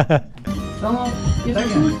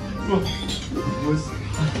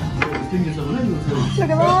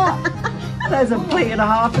at that. There's a plate and a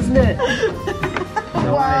half, isn't it?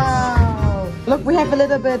 Wow. Look, we have a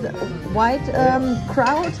little bit white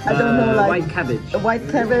kraut. I don't know, like white cabbage. White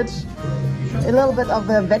cabbage. A little bit of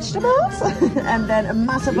vegetables, and then a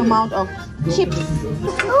massive amount of chips.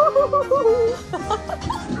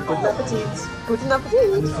 Guten Appetit. Guten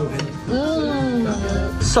Appetit.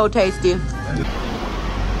 So tasty.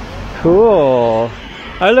 Cool.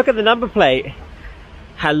 Oh, look at the number plate.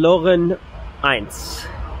 Halloren 1.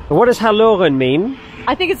 What does Halloren mean?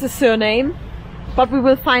 I think it's a surname, but we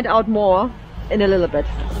will find out more in a little bit.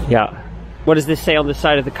 Yeah. What does this say on the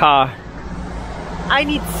side of the car? I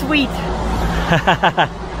need sweet.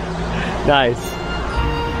 Nice.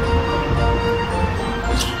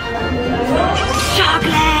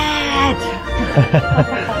 Chocolate!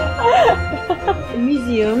 The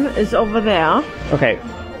museum is over there. Okay.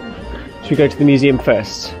 Should we go to the museum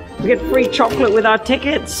first? We get free chocolate with our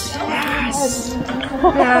tickets. Yes!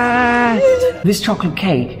 Yes! This chocolate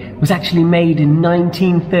cake was actually made in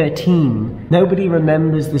 1913. Nobody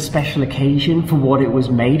remembers the special occasion for what it was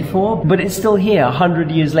made for, but it's still here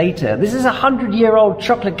 100 years later. This is a 100-year-old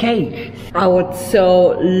chocolate cake. I would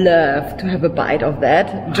so love to have a bite of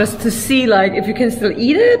that, just to see like if you can still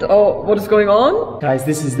eat it or what is going on. Guys,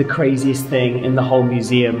 this is the craziest thing in the whole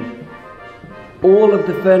museum. All of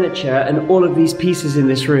the furniture and all of these pieces in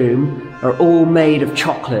this room are all made of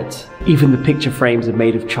chocolate. Even the picture frames are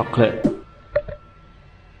made of chocolate.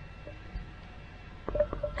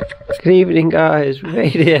 Good evening, guys. We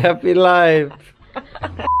made it. Happy life.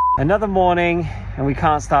 Another morning and we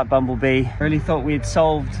can't start Bumblebee. Really thought we'd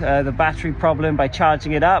solved the battery problem by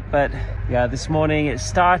charging it up, but yeah, this morning it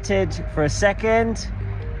started for a second,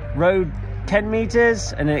 rode 10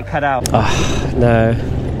 meters and then it cut out. Oh, no.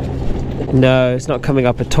 No, it's not coming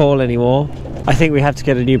up at all anymore. I think we have to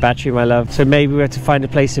get a new battery, my love. So maybe we have to find a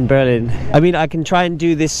place in Berlin. I mean, I can try and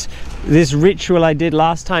do this ritual I did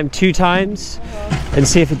last time 2 times and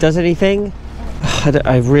see if it does anything.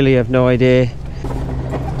 I really have no idea.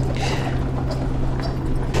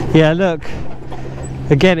 Yeah, look.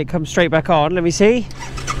 Again, it comes straight back on. Let me see.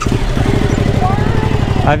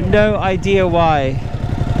 I have no idea why.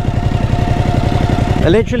 I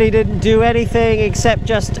literally didn't do anything except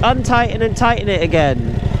just untighten and tighten it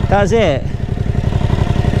again. That's it.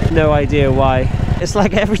 No idea why. It's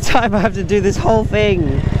like every time I have to do this whole thing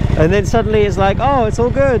and then suddenly it's like, oh, it's all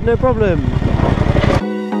good, no problem.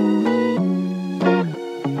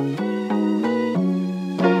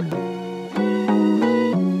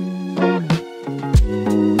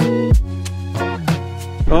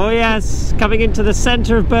 Oh yes, coming into the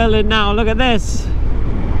center of Berlin now. Look at this.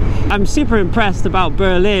 I'm super impressed about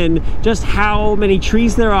Berlin, just how many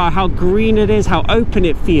trees there are, how green it is, how open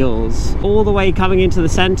it feels. All the way coming into the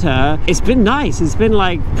center, it's been nice, it's been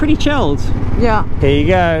like pretty chilled. Yeah. Here you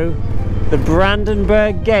go, the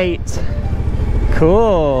Brandenburg Gate.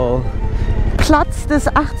 Cool. Platz des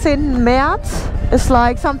 18. März is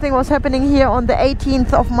like something was happening here on the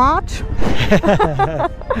 18th of March.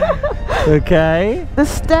 Okay. The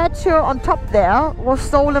statue on top there was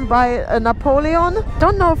stolen by Napoleon.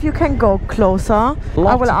 Don't know if you can go closer. I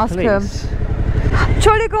will ask him.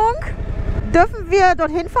 Entschuldigung, Dürfen wir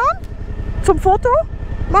dorthin fahren? Zum Foto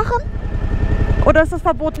machen? Oder ist das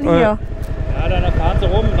verboten hier? Ja, dann fahren sie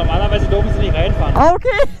rum. Normalerweise dürfen sie nicht reinfahren.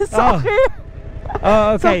 Okay, sorry.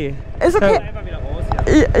 Oh, okay. So, ist okay. Einfach wieder raus,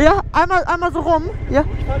 ja. Ja, einmal so rum. Ja.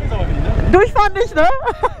 Durchfahren ist aber nicht, ne? Durchfahren nicht, ne?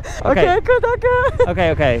 Okay, gut, danke.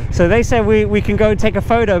 Okay. So they said we can go and take a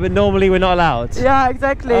photo, but normally we're not allowed. Yeah,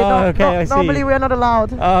 exactly. Oh, okay, I see. Normally we are not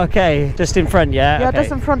allowed. Okay, just in front, yeah? Yeah, okay.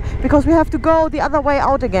 just in front, because we have to go the other way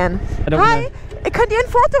out again. Hi, könnt ihr ein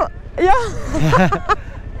Foto? Ja.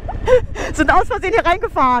 Sind aus Versehen hier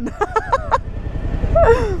reingefahren.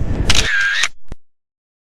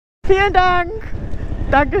 Vielen Dank.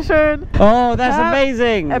 Dankeschön. Oh, that's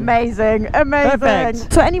amazing. Amazing.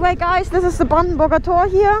 Perfect. So anyway, guys, this is the Brandenburger Tor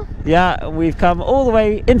here. Yeah, we've come all the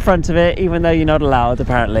way in front of it, even though you're not allowed,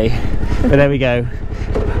 apparently. But there we go.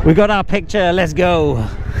 We got our picture, let's go.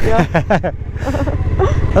 Yeah.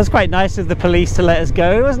 That's quite nice of the police to let us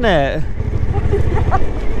go, wasn't it?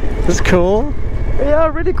 That's cool. Yeah,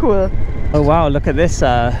 really cool. Oh wow, look at this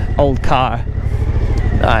old car.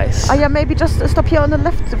 Nice. Oh yeah, maybe just stop here on the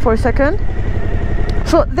left for a second.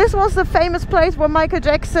 So this was the famous place where Michael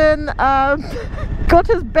Jackson got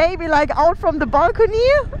his baby like out from the balcony.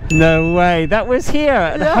 No way, that was here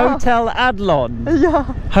at Yeah. Hotel Adlon. Yeah.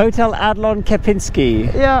 Hotel Adlon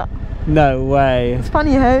Kempinski. Yeah. No way. It's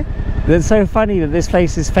funny, hey? It's so funny that this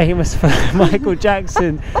place is famous for Michael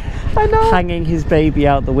Jackson I know. hanging his baby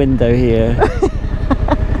out the window here.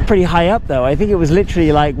 Pretty high up though. I think it was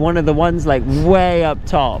literally like one of the ones like way up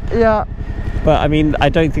top. Yeah. But I mean, I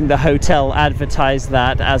don't think the hotel advertised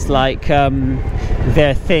that as like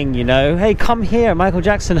their thing, you know? Hey, come here, Michael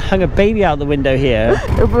Jackson hung a baby out the window here.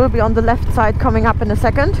 It will be on the left side coming up in a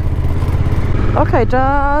second. Okay,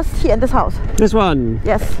 just here in this house. This one?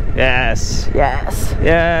 Yes. Yes. Yes.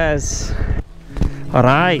 Yes. All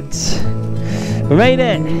right. We made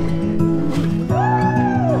it.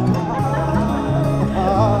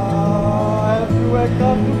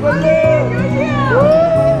 Welcome to Berlin.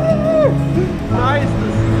 Nice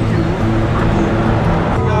to see you.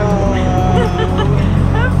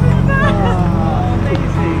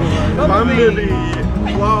 Amazing.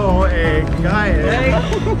 Bumblebee. Wow, ey, geil.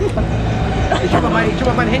 Ich hab mal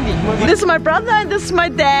mein Handy. This is my brother and this is my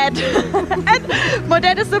dad. And my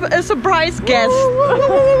dad is a surprise guest.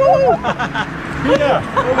 Hier,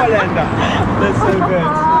 Oberländer. That's so good.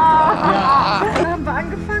 Dann haben wir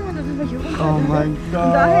angefangen und dann sind wir hier runter. Oh mein Gott.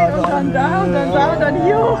 Und dahin und dann da und dann da und dann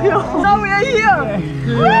hier hoch. Now we are here.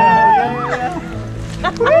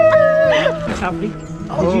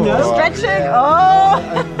 Did you know? Stretching. Oh.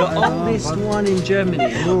 The oldest one in Germany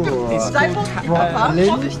is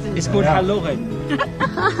called Halloren.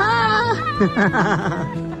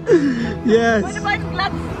 Yes. Meine beiden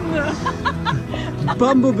Glatzen.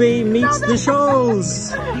 Bumblebee meets the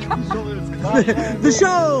shoals. The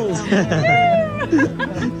shoals.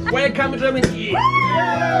 Welcome to Germany.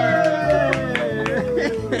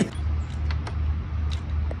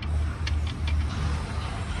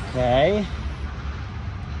 Okay.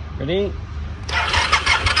 Ready?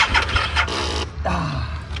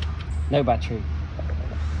 No battery.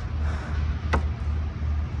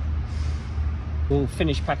 We'll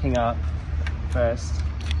finish packing up first,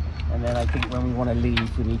 and then I think when we want to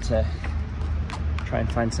leave, we need to try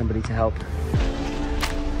and find somebody to help.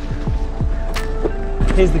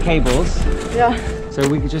 Here's the cables. Yeah. So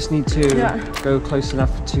we just need to go close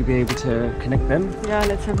enough to be able to connect them. Yeah,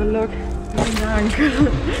 let's have a look. Vielen Dank.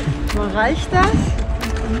 Reicht das?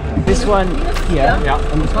 This one here,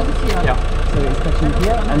 and this one here. Yeah. So it's touching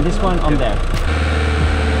here, and this one on there.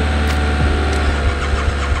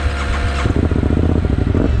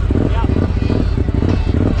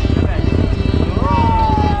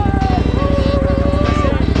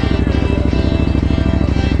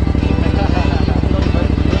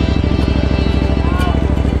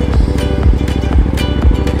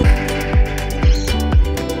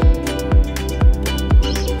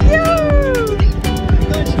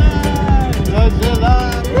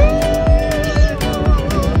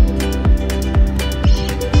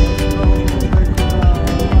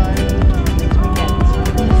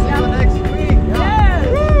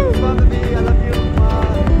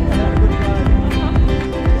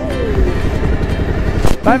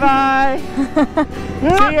 Bye bye.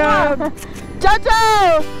 See ya. Ciao,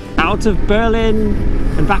 ciao. Out of Berlin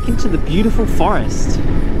and back into the beautiful forest.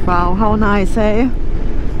 Wow, how nice, eh?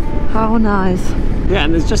 How nice. Yeah,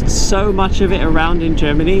 and there's just so much of it around in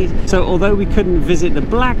Germany. So although we couldn't visit the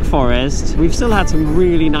Black Forest, we've still had some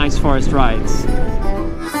really nice forest rides.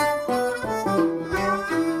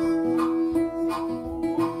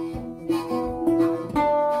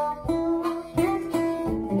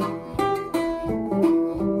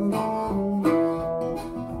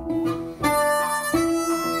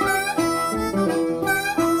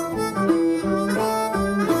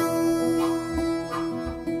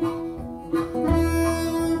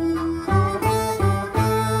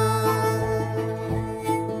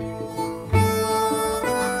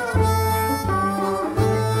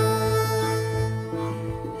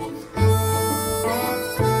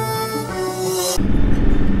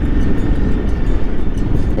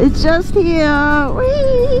 It's just here.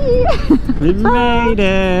 Whee! We made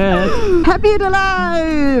it. Happy and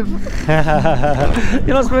alive.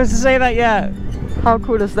 You're not supposed to say that yet. How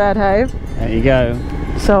cool is that, hey? There you go.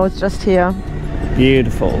 So it's just here.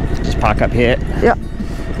 Beautiful. Just park up here. Yeah.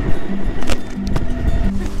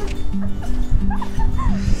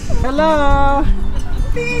 Hello.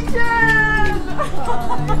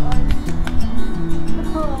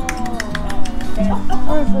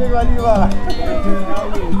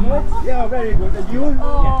 Yeah, very good. And you?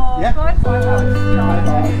 Yeah.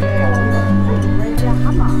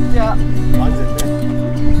 Yeah. Wahnsinn,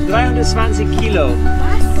 ne? 320 Kilo.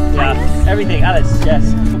 Yeah, everything. Alles, yes.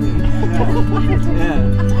 Yeah.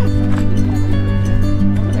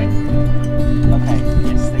 Okay,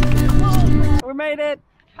 yes, thank you. We made it.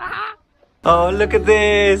 Oh, look at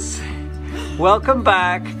this. Welcome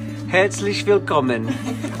back. Herzlich willkommen.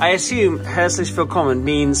 I assume herzlich willkommen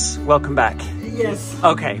means welcome back. Yes.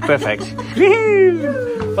 Okay, perfect.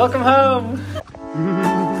 Welcome home.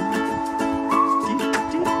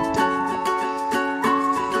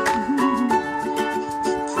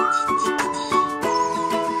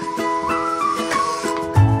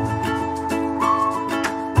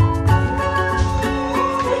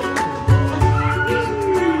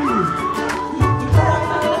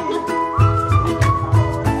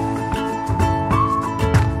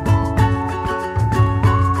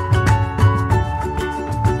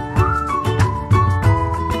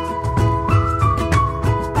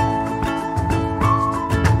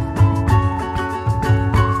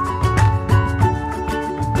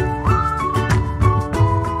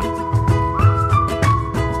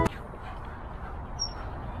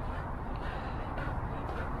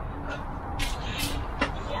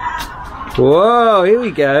 Whoa, here we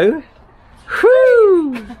go.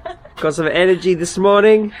 Whoo! Got some energy this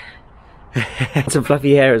morning. Some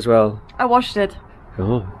fluffy hair as well. I washed it.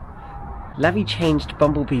 Oh. Lavi changed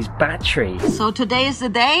Bumblebee's battery. So today is the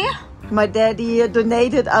day. My daddy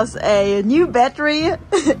donated us a new battery,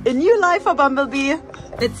 a new life for Bumblebee.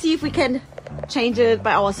 Let's see if we can change it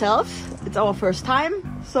by ourselves. It's our first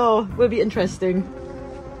time, so will be interesting.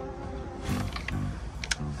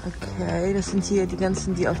 Okay, das sind hier die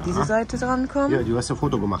ganzen, die auf diese Seite drankommen. Ja, du hast ein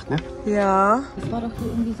Foto gemacht, ne? Ja. Das war doch hier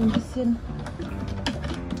irgendwie so ein bisschen...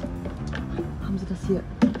 Haben sie das hier?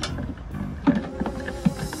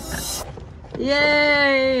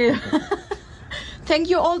 Yay! Thank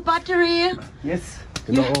you, old battery. Yes,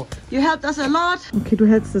 genau. You helped us a lot. Okay, du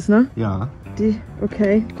hältst es, ne? Ja. Die,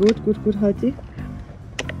 okay, gut, halt die.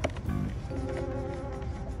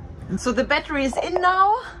 So the battery is in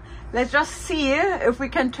now. Let's just see if we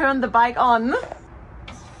can turn the bike on.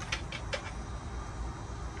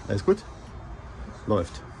 Alles gut?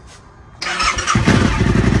 Läuft.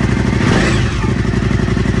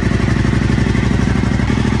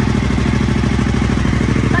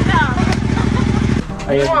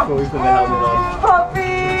 Oh yeah, before we put the helmet on.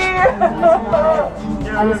 Puppy!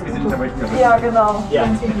 Alles gut. Ja, genau. Yeah.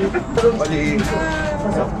 Olli.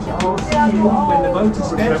 When the motor's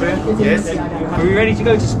steady, Yes. are we ready to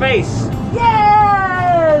go to space?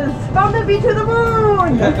 Yes! Bumblebee to the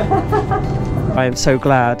moon! I am so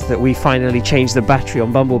glad that we finally changed the battery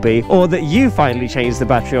on Bumblebee, or that you finally changed the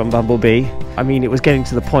battery on Bumblebee. I mean, it was getting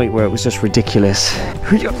to the point where it was just ridiculous.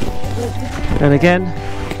 And again,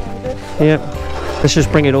 yep. Let's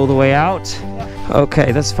just bring it all the way out.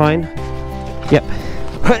 Okay, that's fine. Yep.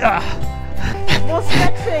 More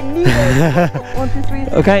stretching needed. 1, 2, 3.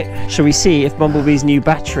 Okay, shall we see if Bumblebee's new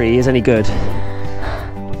battery is any good?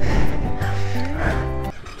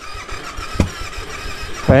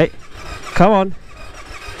 Wait, come on.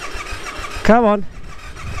 Come on.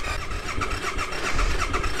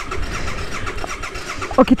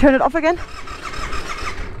 Okay, turn it off again.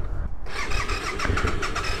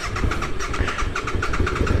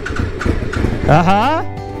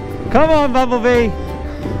 Come on, Bumblebee.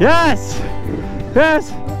 Yes.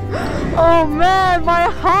 Yes. Oh man, my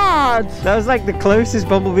heart. That was like the closest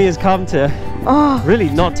Bumblebee has come to really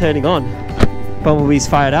not turning on. Bumblebee's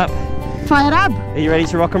fired up. Fired up. Are you ready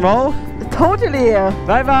to rock and roll? Totally.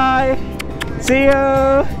 Bye bye. See you.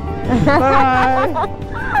 Bye bye.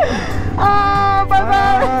 Oh, bye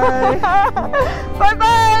bye. Bye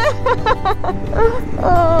bye.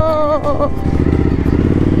 Oh.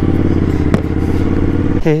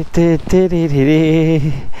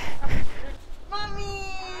 Mommy.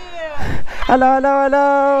 Hello, hello,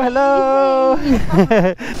 hello,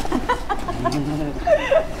 hello.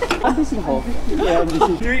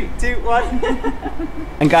 3, 2, 1.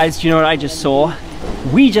 And guys, do you know what I just saw?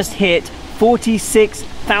 We just hit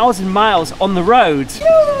 46,000 miles on the road.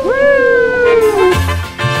 Woo!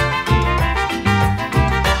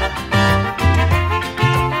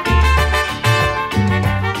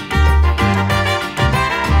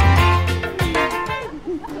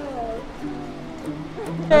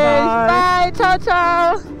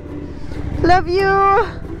 ciao. Love you.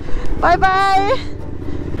 Bye bye.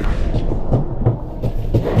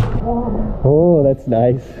 Oh, that's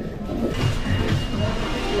nice.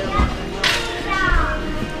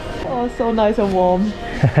 Oh, so nice and warm.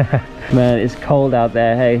 Man, it's cold out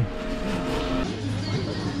there, hey.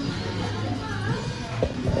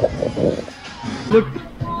 Look.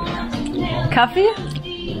 Coffee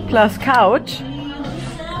plus couch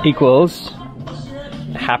Equals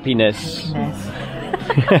happiness. Yes.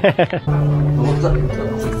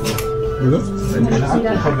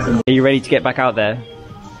 Are you ready to get back out there?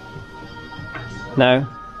 No?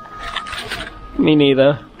 Me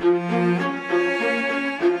neither.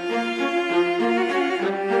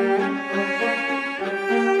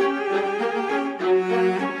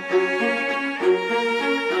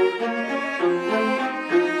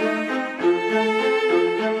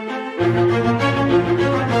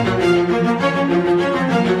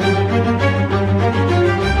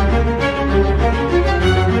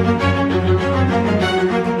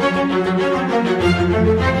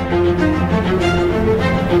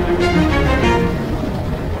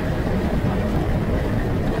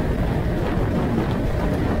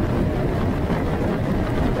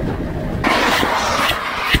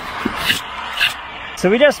 So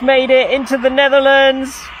we just made it into the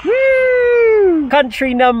Netherlands. Woo!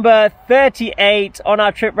 Country number 38 on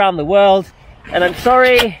our trip around the world. And I'm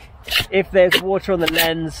sorry if there's water on the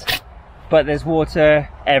lens, but there's water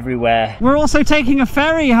everywhere. We're also taking a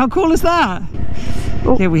ferry. How cool is that?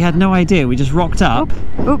 Oh. Yeah, we had no idea. We just rocked up.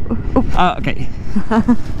 Oh, okay.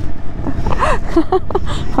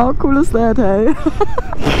 How cool is that, hey?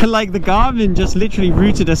 Like the Garmin just literally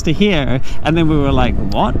routed us to here, and then we were like,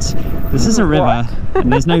 what? This is a river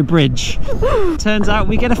and there's no bridge. Turns out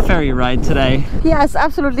we get a ferry ride today. Yes,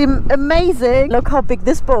 absolutely amazing. Look how big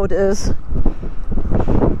this boat is.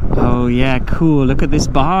 Oh yeah, cool. Look at this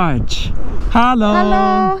barge. Hello.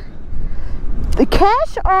 Hello. The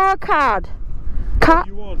cash or card? Card.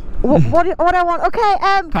 What I want? Okay,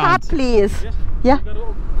 card please. Yes. Yeah.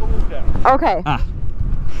 Okay. Ah.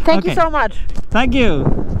 Thank you so much. Thank you.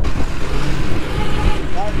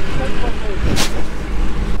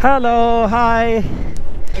 Hello, hi.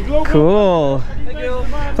 Cool. Thank you.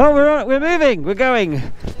 Oh, we're moving. We're going.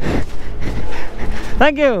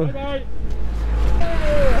 Thank you. Bye.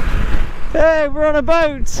 Hey, we're on a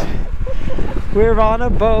boat. We're on a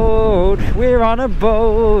boat. We're on a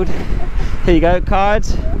boat. Here you go,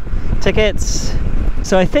 cards, tickets.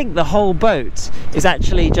 So I think the whole boat is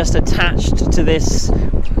actually just attached to this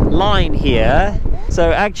line here.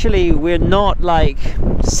 So actually we're not like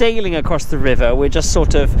sailing across the river, we're just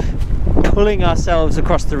sort of pulling ourselves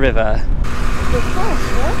across the river.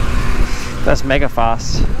 That's mega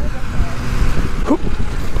fast.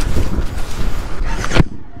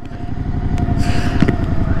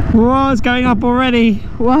 Whoa, it's going up already.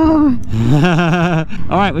 Wow.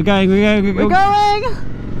 All right, we're going. We're going.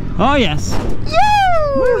 Oh yes.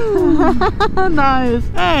 Nice.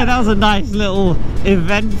 Hey, that was a nice little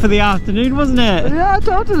event for the afternoon, wasn't it? Yeah,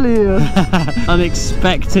 totally.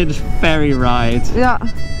 Unexpected ferry ride. Yeah.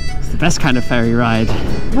 It's the best kind of ferry ride.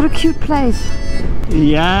 What a cute place.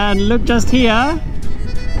 Yeah, and look just here.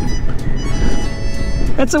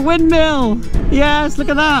 It's a windmill. Yes, look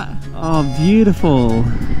at that. Oh, beautiful.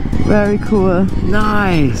 Very cool.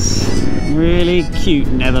 Nice. Really cute,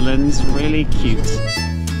 Netherlands. Really cute.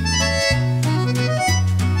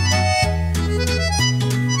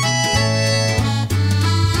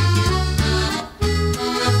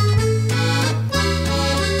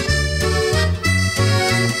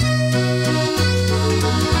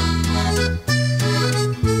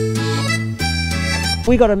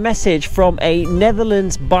 We got a message from a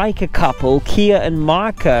Netherlands biker couple, Kia and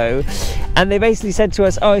Marco, and they basically said to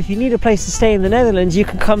us, oh, if you need a place to stay in the Netherlands, you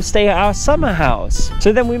can come stay at our summer house.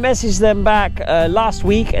 So then we messaged them back last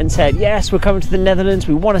week and said, yes, we're coming to the Netherlands,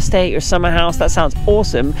 we want to stay at your summer house, that sounds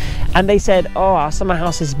awesome. And they said, oh, our summer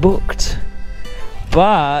house is booked.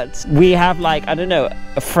 But we have, like, I don't know,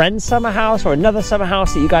 a friend's summer house or another summer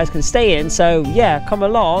house that you guys can stay in. So yeah, come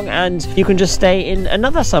along and you can just stay in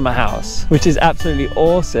another summer house, which is absolutely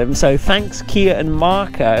awesome. So thanks, Kia and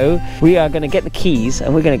Marco. We are going to get the keys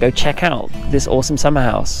and we're going to go check out this awesome summer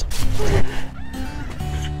house.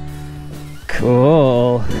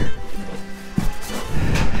 Cool.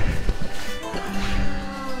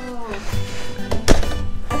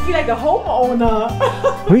 Like a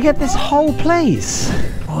homeowner. We get this whole place.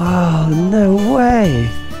 Wow, no way.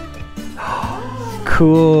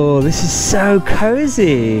 Cool, this is so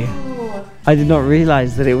cozy. I did not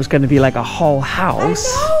realize that it was going to be like a whole house.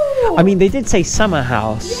 I mean, they did say summer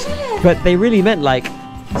house, but they really meant like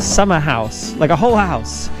summer house, like a whole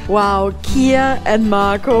house. Wow, Kia and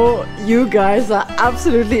Marco, you guys are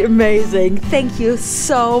absolutely amazing. Thank you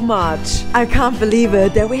so much. I can't believe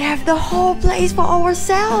it that we have the whole place for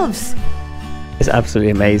ourselves. It's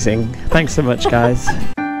absolutely amazing. Thanks so much, guys.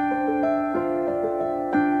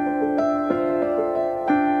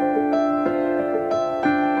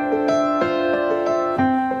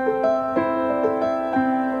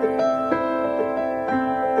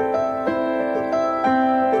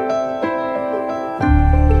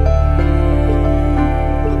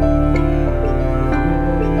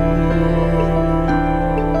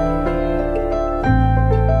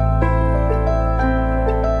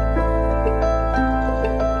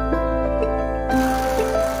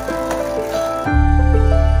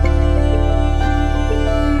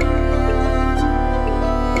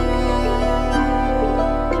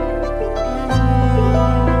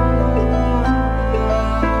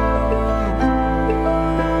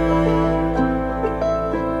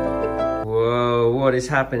 What is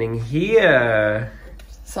happening here?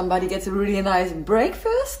 Somebody gets a really nice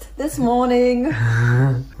breakfast this morning.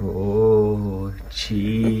 Oh,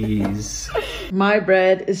 cheese. My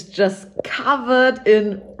bread is just covered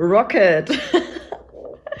in rocket.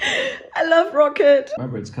 I love rocket. My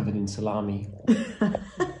bread's covered in salami.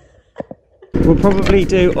 We'll probably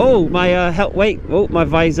do... Oh, my help. Wait. Oh, my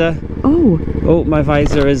visor. Oh. Oh, my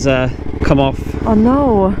visor has come off. Oh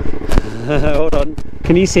no. Hold on.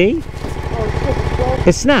 Can you see?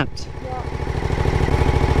 It snapped.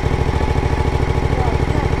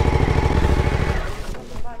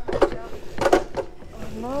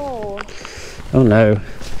 No. Oh no.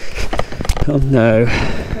 Oh no.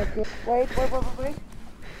 Wait.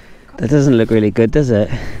 That doesn't look really good, does it?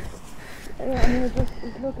 Yeah, I mean, it just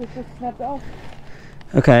snapped off.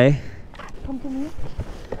 Okay. Come to me.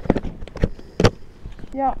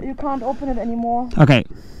 Yeah, you can't open it anymore. Okay.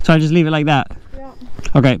 So I just leave it like that? Yeah.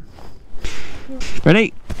 Okay.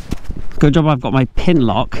 Ready? Good job I've got my pin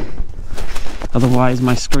lock. Otherwise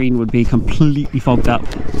my screen would be completely fogged up.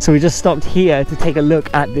 So we just stopped here to take a look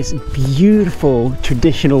at this beautiful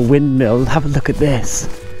traditional windmill. Have a look at this.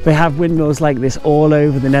 They have windmills like this all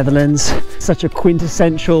over the Netherlands. Such a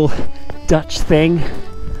quintessential Dutch thing.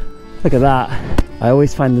 Look at that. I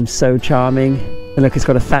always find them so charming. And look, it's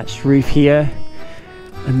got a thatched roof here.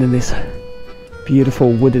 And then this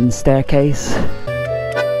beautiful wooden staircase.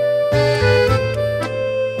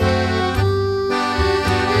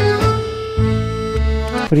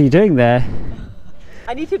 What are you doing there?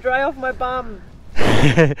 I need to dry off my bum.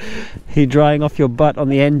 You're drying off your butt on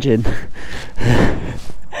the engine.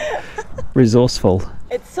 Resourceful.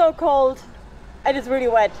 It's so cold and it's really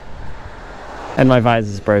wet. And my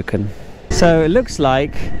visor's broken. So it looks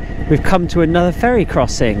like we've come to another ferry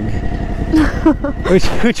crossing.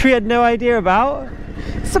 which we had no idea about.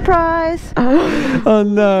 Surprise! Oh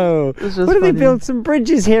no! What do they build some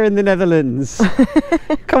bridges here in the Netherlands?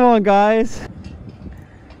 Come on, guys.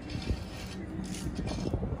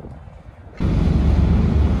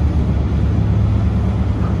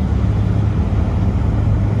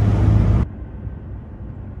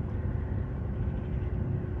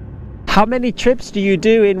 How many trips do you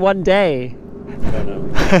do in one day? I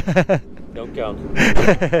don't know. Don't count.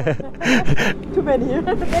 Too many.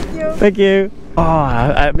 Thank you. Thank you. Oh,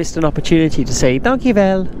 I missed an opportunity to say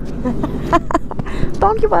dankjewel.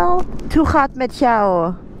 Dankjewel. Hoe gaat met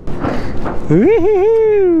jou?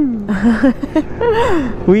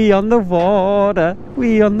 We on the water.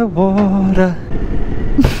 We on the water.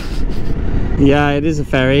 Yeah, it is a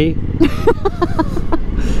ferry.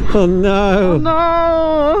 Oh no. Oh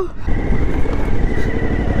no.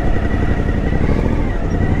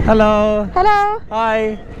 Hello. Hello.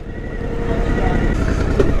 Hi.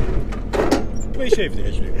 72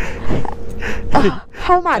 alsjeblieft.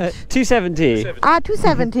 How much? 270.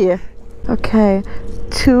 270. Okay.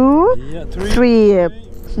 2, Yeah,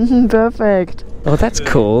 3. Perfect. Oh, that's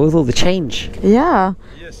cool with all the change. Yeah.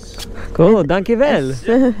 Yes. Cool, dankjewel.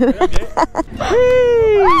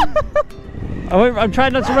 I'm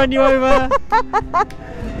trying not to run you over.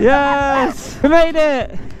 Yes, we made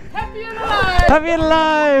it. Happy and alive! Happy and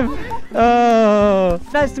alive. Oh,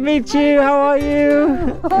 nice to meet you. How are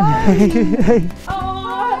you?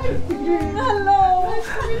 Hello. Nice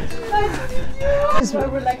to meet you. We're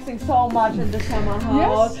relaxing so much in the summer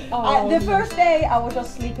house. Yes? Oh, The first day I was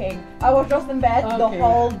just sleeping. I was just in bed the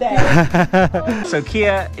whole day. So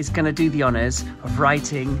Kia is going to do the honours of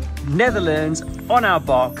writing Netherlands on our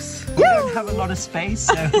box. We don't have a lot of space,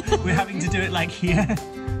 so we're having to do it like here.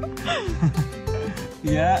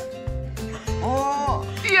 Yeah. Oh,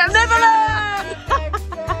 yeah, Netherlands!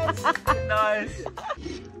 Nice.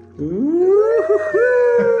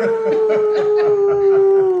 Ooh.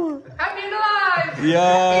 Happy life!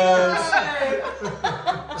 Yes!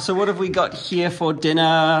 So what have we got here for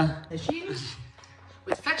dinner? Tagines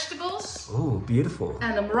with vegetables. Oh, beautiful.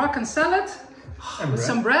 And a Moroccan salad with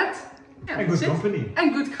some bread. And good company.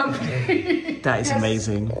 And good company. That is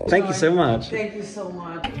amazing. Thank you so much. Thank you so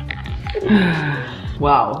much.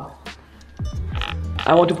 Wow.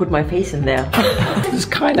 I want to put my face in there. That's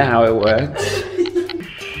kind of how it works.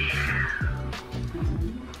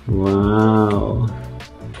 Wow.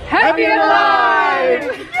 Happy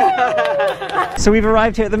alive! So we've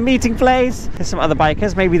arrived here at the meeting place. There's some other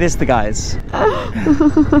bikers. Maybe this the guys.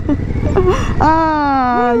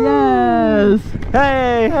 Ah, yes.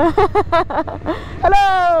 Hey!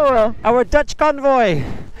 Hello. Our Dutch convoy.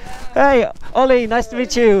 Hey, Ollie, nice to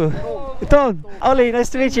meet you. Ton, Ollie, nice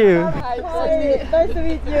to meet you. Hi, nice to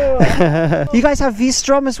meet you. You guys have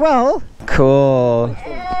V-Strom as well? Cool.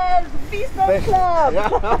 Yes, V-Strom Club.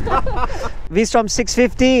 V-Strom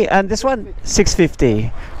 650 and this one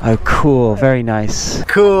 650. Oh, cool. Very nice.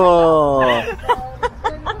 Cool.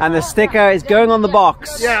 And the sticker is going on the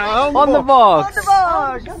box. Yeah, on the box.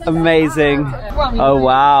 Amazing. Oh,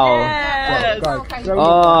 wow. Yes.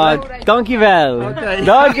 Oh, dankjewel.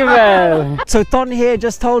 Dankjewel. So Ton here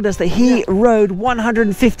just told us that he rode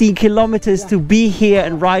 150 kilometers to be here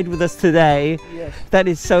and ride with us today. That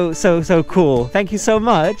is so cool. Thank you so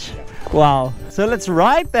much. Wow. So let's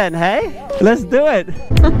ride then, hey? Let's do it.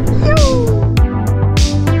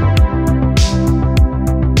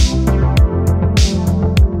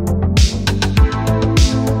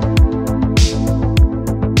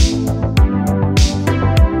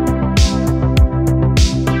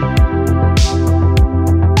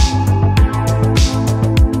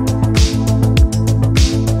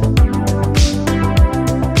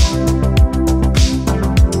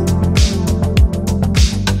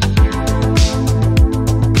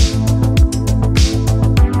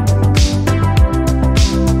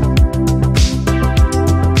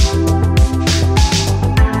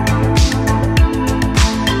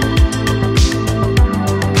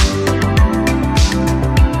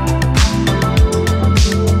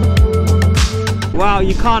 Wow,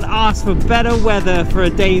 you can't ask for better weather for a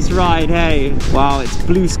day's ride, hey? Wow, it's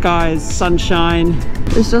blue skies, sunshine.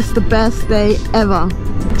 It's just the best day ever.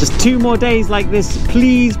 Just 2 more days like this,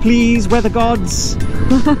 please, please, weather gods.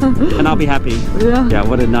 And I'll be happy. Yeah. Yeah,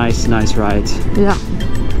 what a nice ride. Yeah.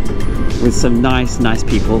 With some nice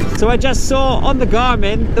people. So I just saw on the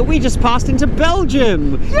Garmin that we just passed into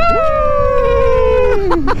Belgium. Yay!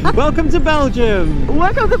 Welcome to Belgium.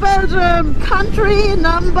 Welcome to Belgium, country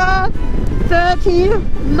number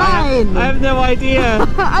 39. I have no idea.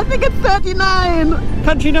 I think it's 39.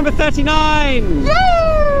 Country number 39. Yay!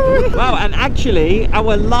 Wow, and actually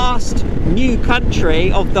our last new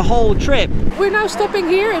country of the whole trip. We're now stopping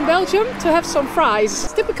here in Belgium to have some fries.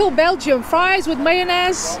 It's typical Belgian fries with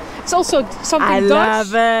mayonnaise. It's also something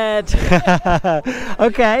Dutch. Love it.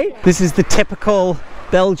 Okay, this is the typical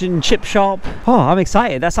Belgian chip shop. Oh, I'm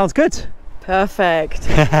excited. That sounds good. Perfect.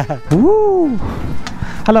 Woo!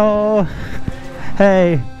 Hello.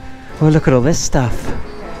 Hey. Oh, look at all this stuff.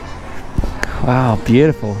 Wow,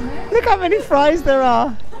 beautiful. Look how many fries there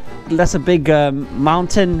are. That's a big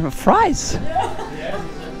mountain of fries.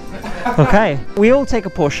 Okay, we all take a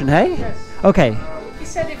portion, hey? Yes. Okay. He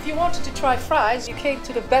said if you wanted to try fries, you came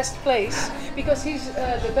to the best place because he's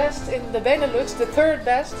the best in the Benelux, the 3rd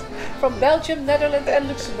best from Belgium, Netherlands and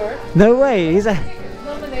Luxembourg. No way. He's a...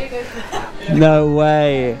 Nominated. No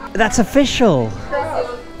way. That's official.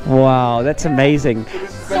 Wow, that's amazing.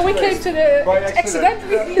 So we came to the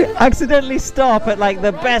Accidentally stop at like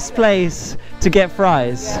the best place to get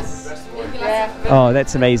fries. Yeah. Oh,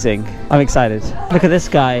 that's amazing. I'm excited. Look at this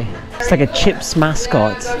guy. It's like a Chips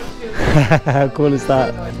mascot. How cool is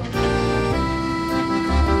that?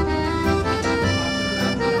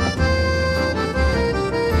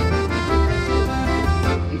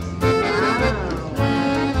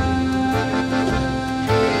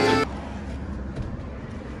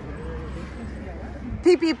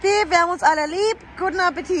 Piep, piep, piep, wir haben uns alle lieb. Guten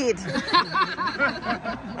Appetit.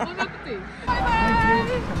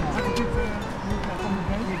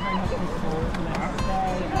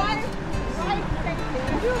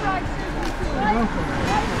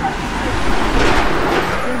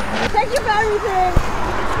 Thank you for everything.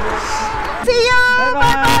 See you.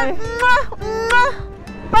 Bye bye.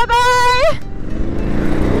 Bye bye.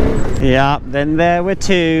 Yeah, then there were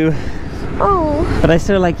 2. Oh. But I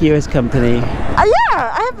still like you as company. Yeah,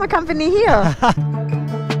 I have my company here.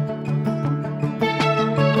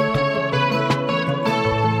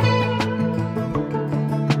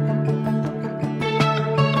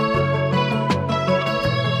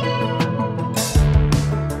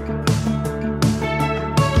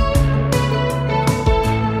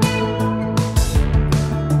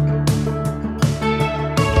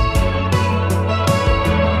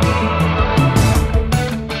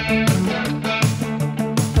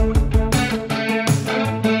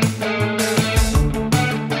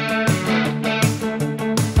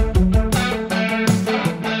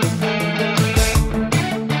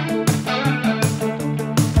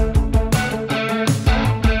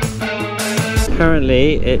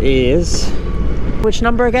 currently it is... Which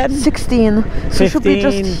number again? 16. So it should be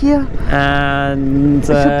just here. And... it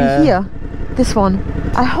should be here. This one.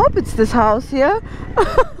 I hope it's this house here.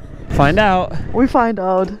 Find out. We find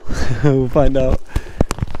out. We'll find out.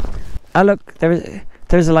 Ah, look,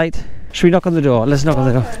 there's a light. Should we knock on the door? Let's knock on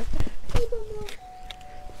the door.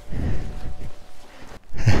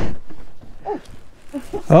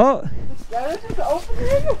 Oh! There it is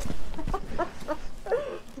opening.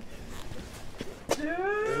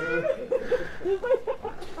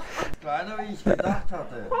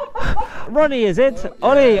 Ronnie, is it?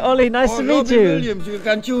 Ollie, nice to meet you. Williams, you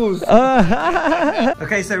can choose.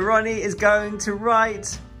 Okay, so Ronnie is going to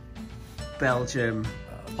write Belgium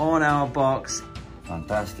on our box.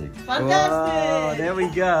 Fantastic. Whoa, there we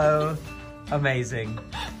go. Amazing.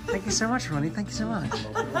 Thank you so much, Ronnie. Thank you so much.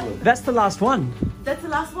 That's the last one. That's the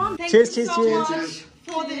last one. Thank Cheers, you cheers, so cheers. much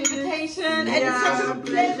for the invitation, and it's such a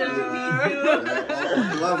pleasure to meet you.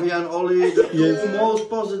 Lavi and Ollie, the two most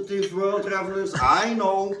positive world travelers I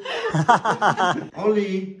know.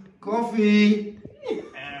 Ollie, coffee.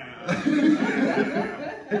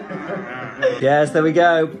 Yes, there we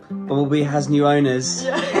go. Bumblebee has new owners.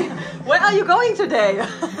 Where are you going today?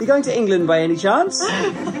 Are you going to England by any chance?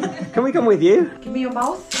 Can we come with you? Give me your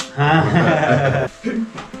mouse. Is that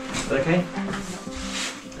okay?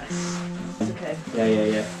 Nice. It's okay.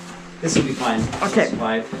 Yeah. This will be fine. Okay.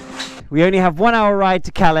 Survive. We only have 1 hour ride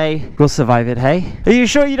to Calais. We'll survive it, hey? Are you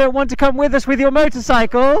sure you don't want to come with us with your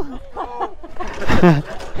motorcycle?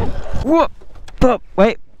 Whoop!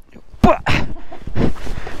 Wait.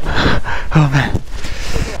 Oh man.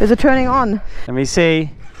 Is it turning on? Let me see.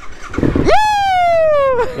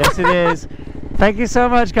 Yes, it is. Thank you so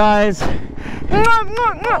much, guys.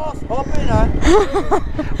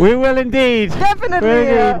 We will indeed. Definitely.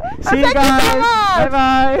 We'll indeed. See you guys. So bye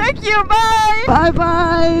bye. Thank you. Bye. Bye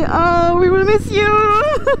bye. Oh, we will miss you.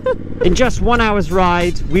 In just 1 hour's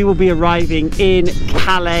ride, we will be arriving in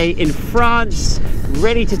Calais in France,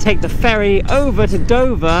 ready to take the ferry over to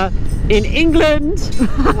Dover in England.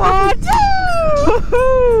 What?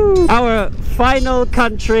 Our final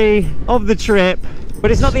country of the trip, but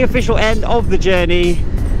it's not the official end of the journey.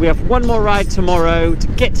 We have one more ride tomorrow to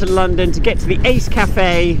get to London, to get to the Ace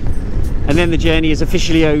Cafe, and then the journey is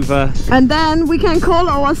officially over. And then we can call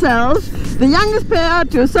ourselves the youngest pair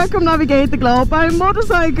to circumnavigate the globe by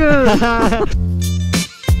motorcycle.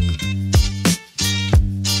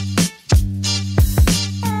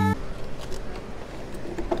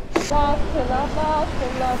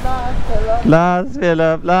 Last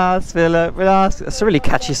Philip. That's a really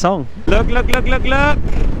catchy song. Look.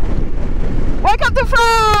 Welcome to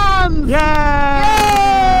France! Yes!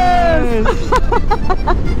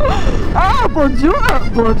 Ah, bonjour!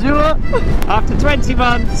 After 20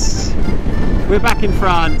 months, we're back in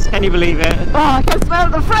France. Can you believe it? Oh, I can smell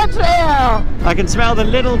the French air! I can smell the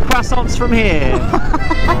little croissants from here.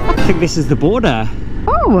 I think this is the border.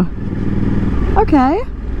 Oh, okay.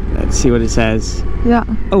 Let's see what it says. Yeah.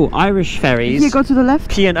 Oh, Irish ferries. Here, go to the left.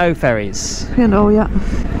 P&O ferries. P&O, yeah.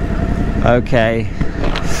 Okay.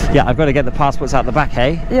 Yeah, I've got to get the passports out the back,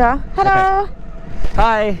 hey? Yeah. Hello! Okay.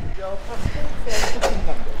 Hi!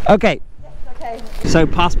 Okay. Okay. So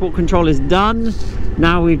passport control is done.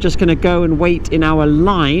 Now we're just going to go and wait in our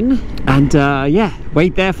line and yeah,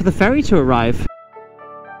 wait there for the ferry to arrive.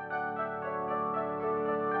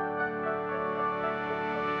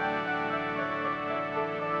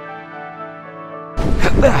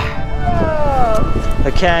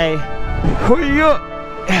 Okay.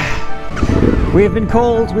 We have been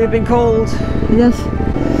called. Yes.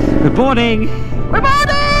 We're boarding.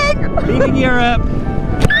 Leaving Europe.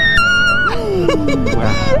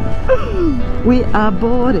 We are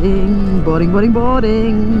boarding.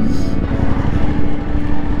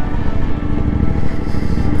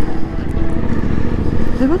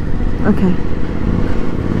 This one? Okay.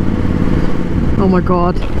 Oh my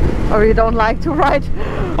god. Oh, you don't like to ride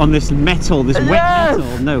On this metal, this wet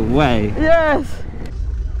metal. No way. Yes.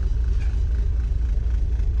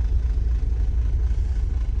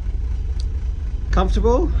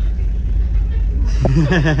 Comfortable?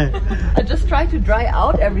 I just tried to dry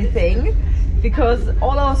out everything because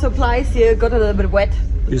all our supplies here got a little bit wet.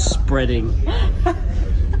 You're spreading.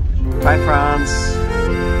 Bye, France.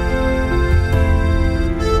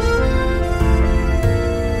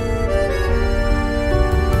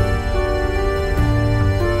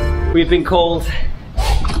 We've been called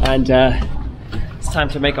and it's time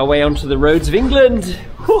to make our way onto the roads of England.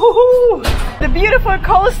 The beautiful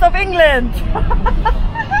coast of England.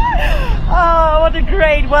 Oh, what a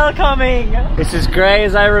great welcoming. It's as grey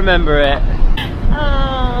as I remember it.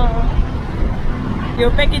 Oh,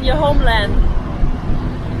 you're back in your homeland.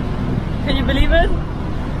 Can you believe it?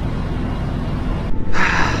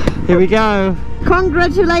 Here we go.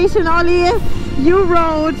 Congratulations, Ollie. You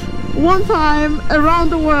rode one time around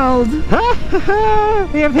the world.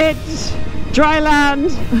 We have hit dry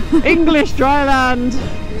land, English dry land.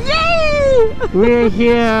 Yay! We're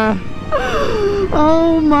here.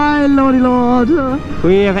 Oh my lordy lord.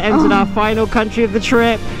 We have entered our final country of the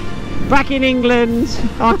trip. Back in England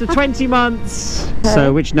after 20 months. Okay.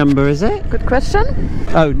 So which number is it? Good question.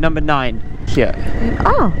 Oh, number 9. Here.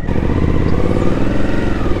 Oh.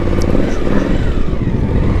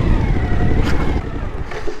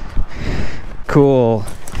 Cool.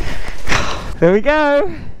 There we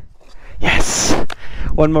go. Yes.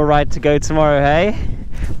 One more ride to go tomorrow, hey?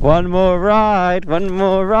 One more ride, one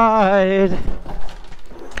more ride.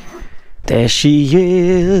 There she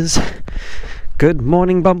is. Good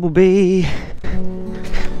morning, Bumblebee.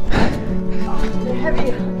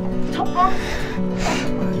 Heavy top box.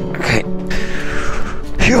 Okay.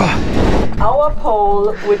 Phew. Our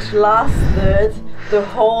pole, which lasted the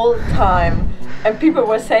whole time. And people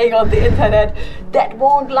were saying on the internet, that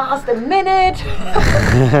won't last a minute.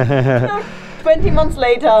 20 months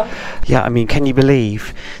later. Yeah, I mean, can you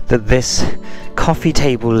believe that this coffee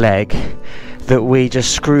table leg that we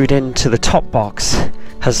just screwed into the top box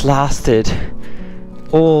has lasted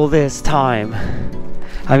all this time?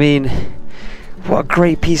 I mean, what a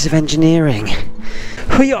great piece of engineering.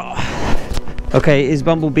 Hoo-yah! Okay, is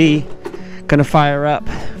Bumblebee gonna fire up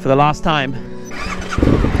for the last time?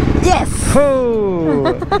 Yes!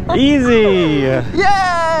 Oh, easy! Yes!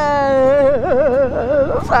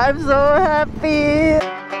 I'm so happy!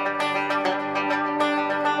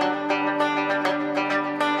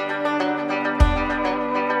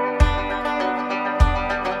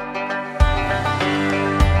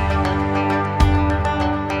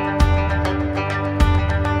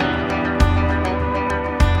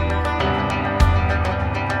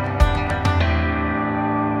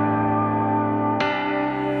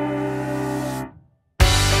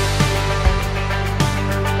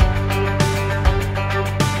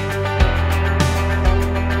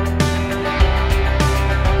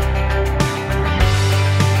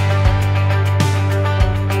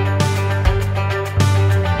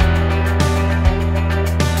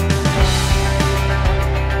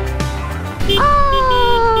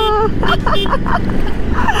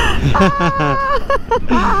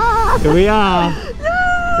 Here we are.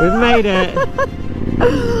 We've made it.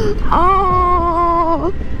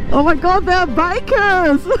 Oh my god, there are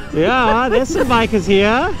bikers! Yeah, there's some bikers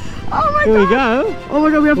here. Oh my Here god! we go. Oh my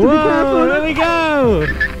god, we have to be careful. Here we go.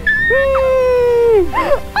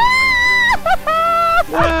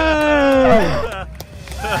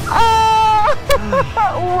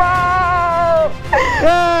 Wow!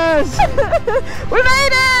 Yes! We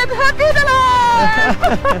made it! Happy alive!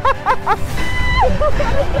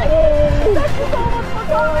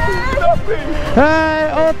 Hey,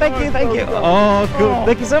 oh, thank you, thank you. Oh, cool.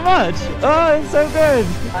 Thank you so much. Oh, it's so good.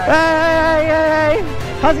 Hey, hey, hey.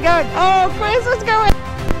 How's it going? Oh, Chris, what's going?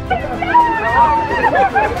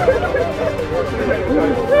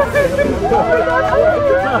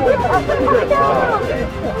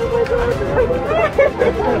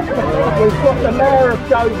 We've got the mayor of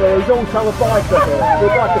Dover, who's also a biker here.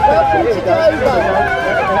 We'd like to picture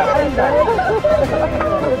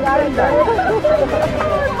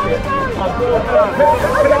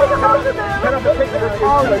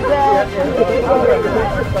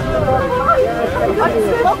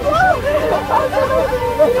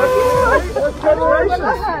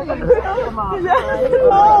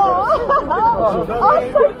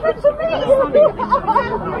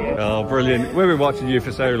Oh, brilliant. We've been watching you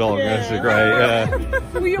for so long. That's great. Yeah.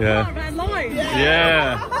 Were you part of our life?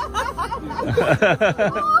 Yeah.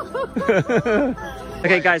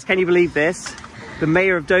 Okay, guys, can you believe this? The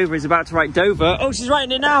mayor of Dover is about to write Dover. Oh, she's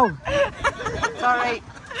writing it now. Sorry.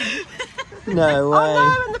 No way. Oh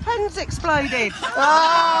no, and the pen's exploded.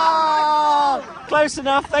 Oh, close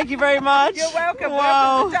enough. Thank you very much. You're welcome.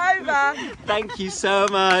 Wow. Welcome to Dover. Thank you so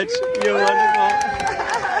much. You're wonderful.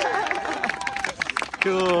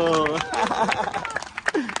 Cool. Happy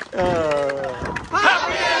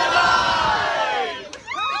alive!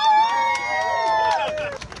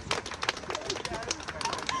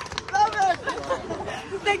 Love it.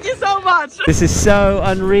 Thank you so much. This is so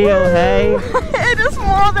unreal, hey? It is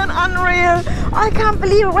more than unreal. I can't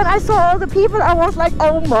believe it. When I saw all the people, I was like,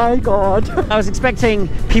 oh my god. I was expecting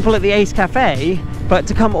people at the Ace Cafe, but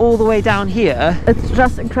to come all the way down here. It's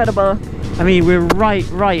just incredible. I mean, we're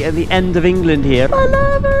right at the end of England here. I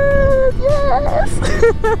love it. Yes.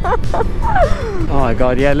 Oh my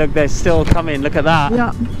god, yeah, look, they're still coming. Look at that.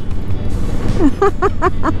 Yeah.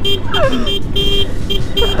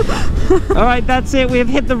 Alright, that's it. We have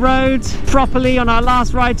hit the road properly on our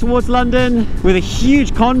last ride towards London with a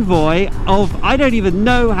huge convoy of I don't even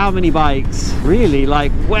know how many bikes. Really,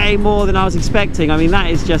 like way more than I was expecting. I mean,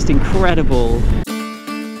 that is just incredible.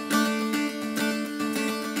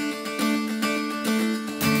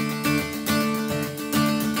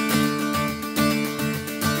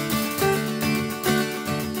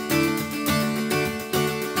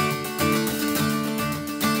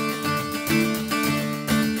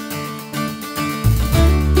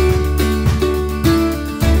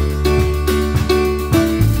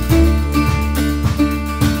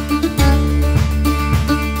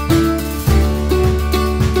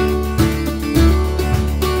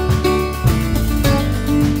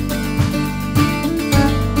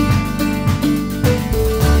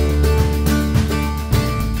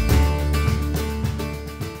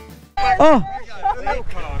 Oh,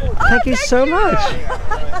 thank you so much.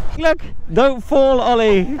 Look, don't fall,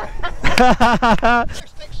 Ollie.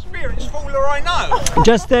 Experienced faller I know.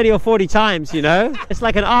 Just 30 or 40 times, you know. It's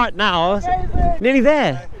like an art now. Nearly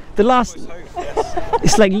there. The last,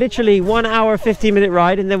 it's like literally 1 hour, 15-minute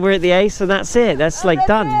ride, and then we're at the Ace, and that's it. That's like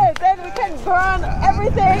done. Then we can burn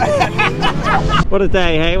everything. What a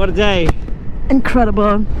day, hey? What a day.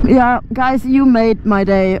 Incredible. Yeah, guys, you made my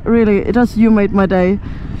day. Really, just you made my day.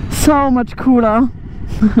 So much cooler.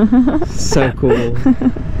 So cool.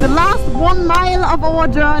 The last 1 mile of our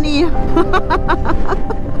journey.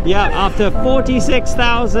 Yeah, after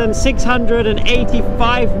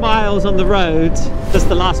 46,685 miles on the road, just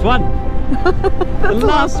the last one. The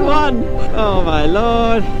last one. Oh my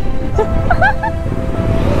lord.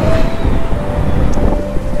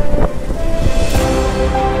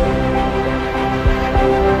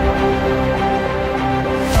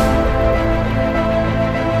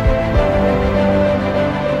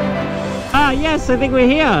 Yes, I think we're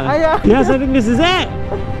here. Yeah. Yes, I think this is it.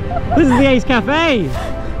 This is the Ace Cafe.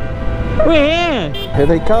 We're here. Here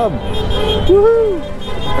they come. Woohoo.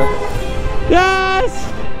 Yes.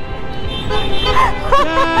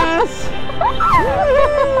 Yes.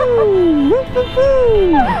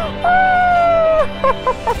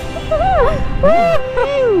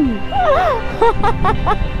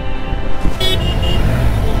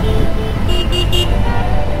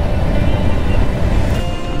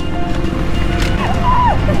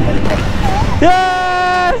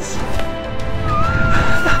 Yes!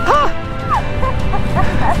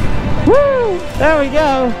 Woo! There we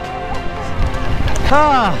go.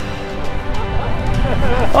 Ah.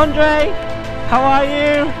 Andre, how are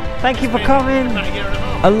you? Thank you for coming.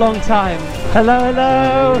 A long time. Hello,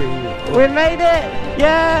 hello. We made it.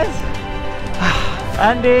 Yes.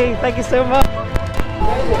 Andy, thank you so much.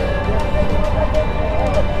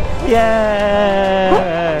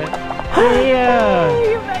 Yeah. We're here.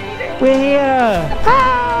 We're here!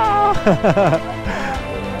 Ah!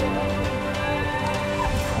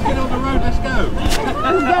 Get on the road, let's go! Let's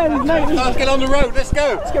go, mate! Let's get on the road, let's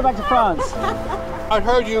go! Let's go back to France! I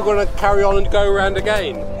heard you were going to carry on and go around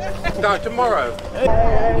again. No, tomorrow.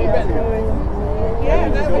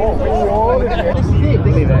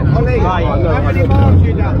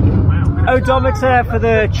 Odometer for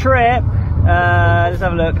the trip, let's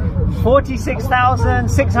have a look.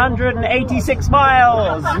 46,686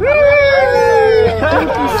 miles! Woo!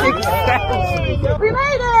 46,000! We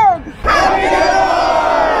made it!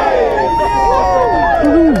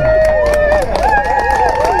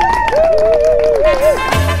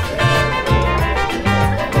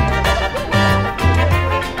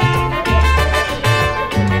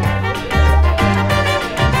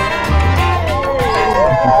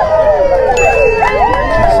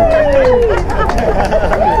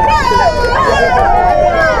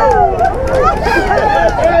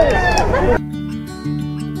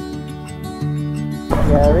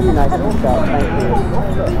 Yeah, really nice shot,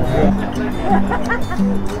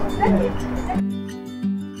 thank you.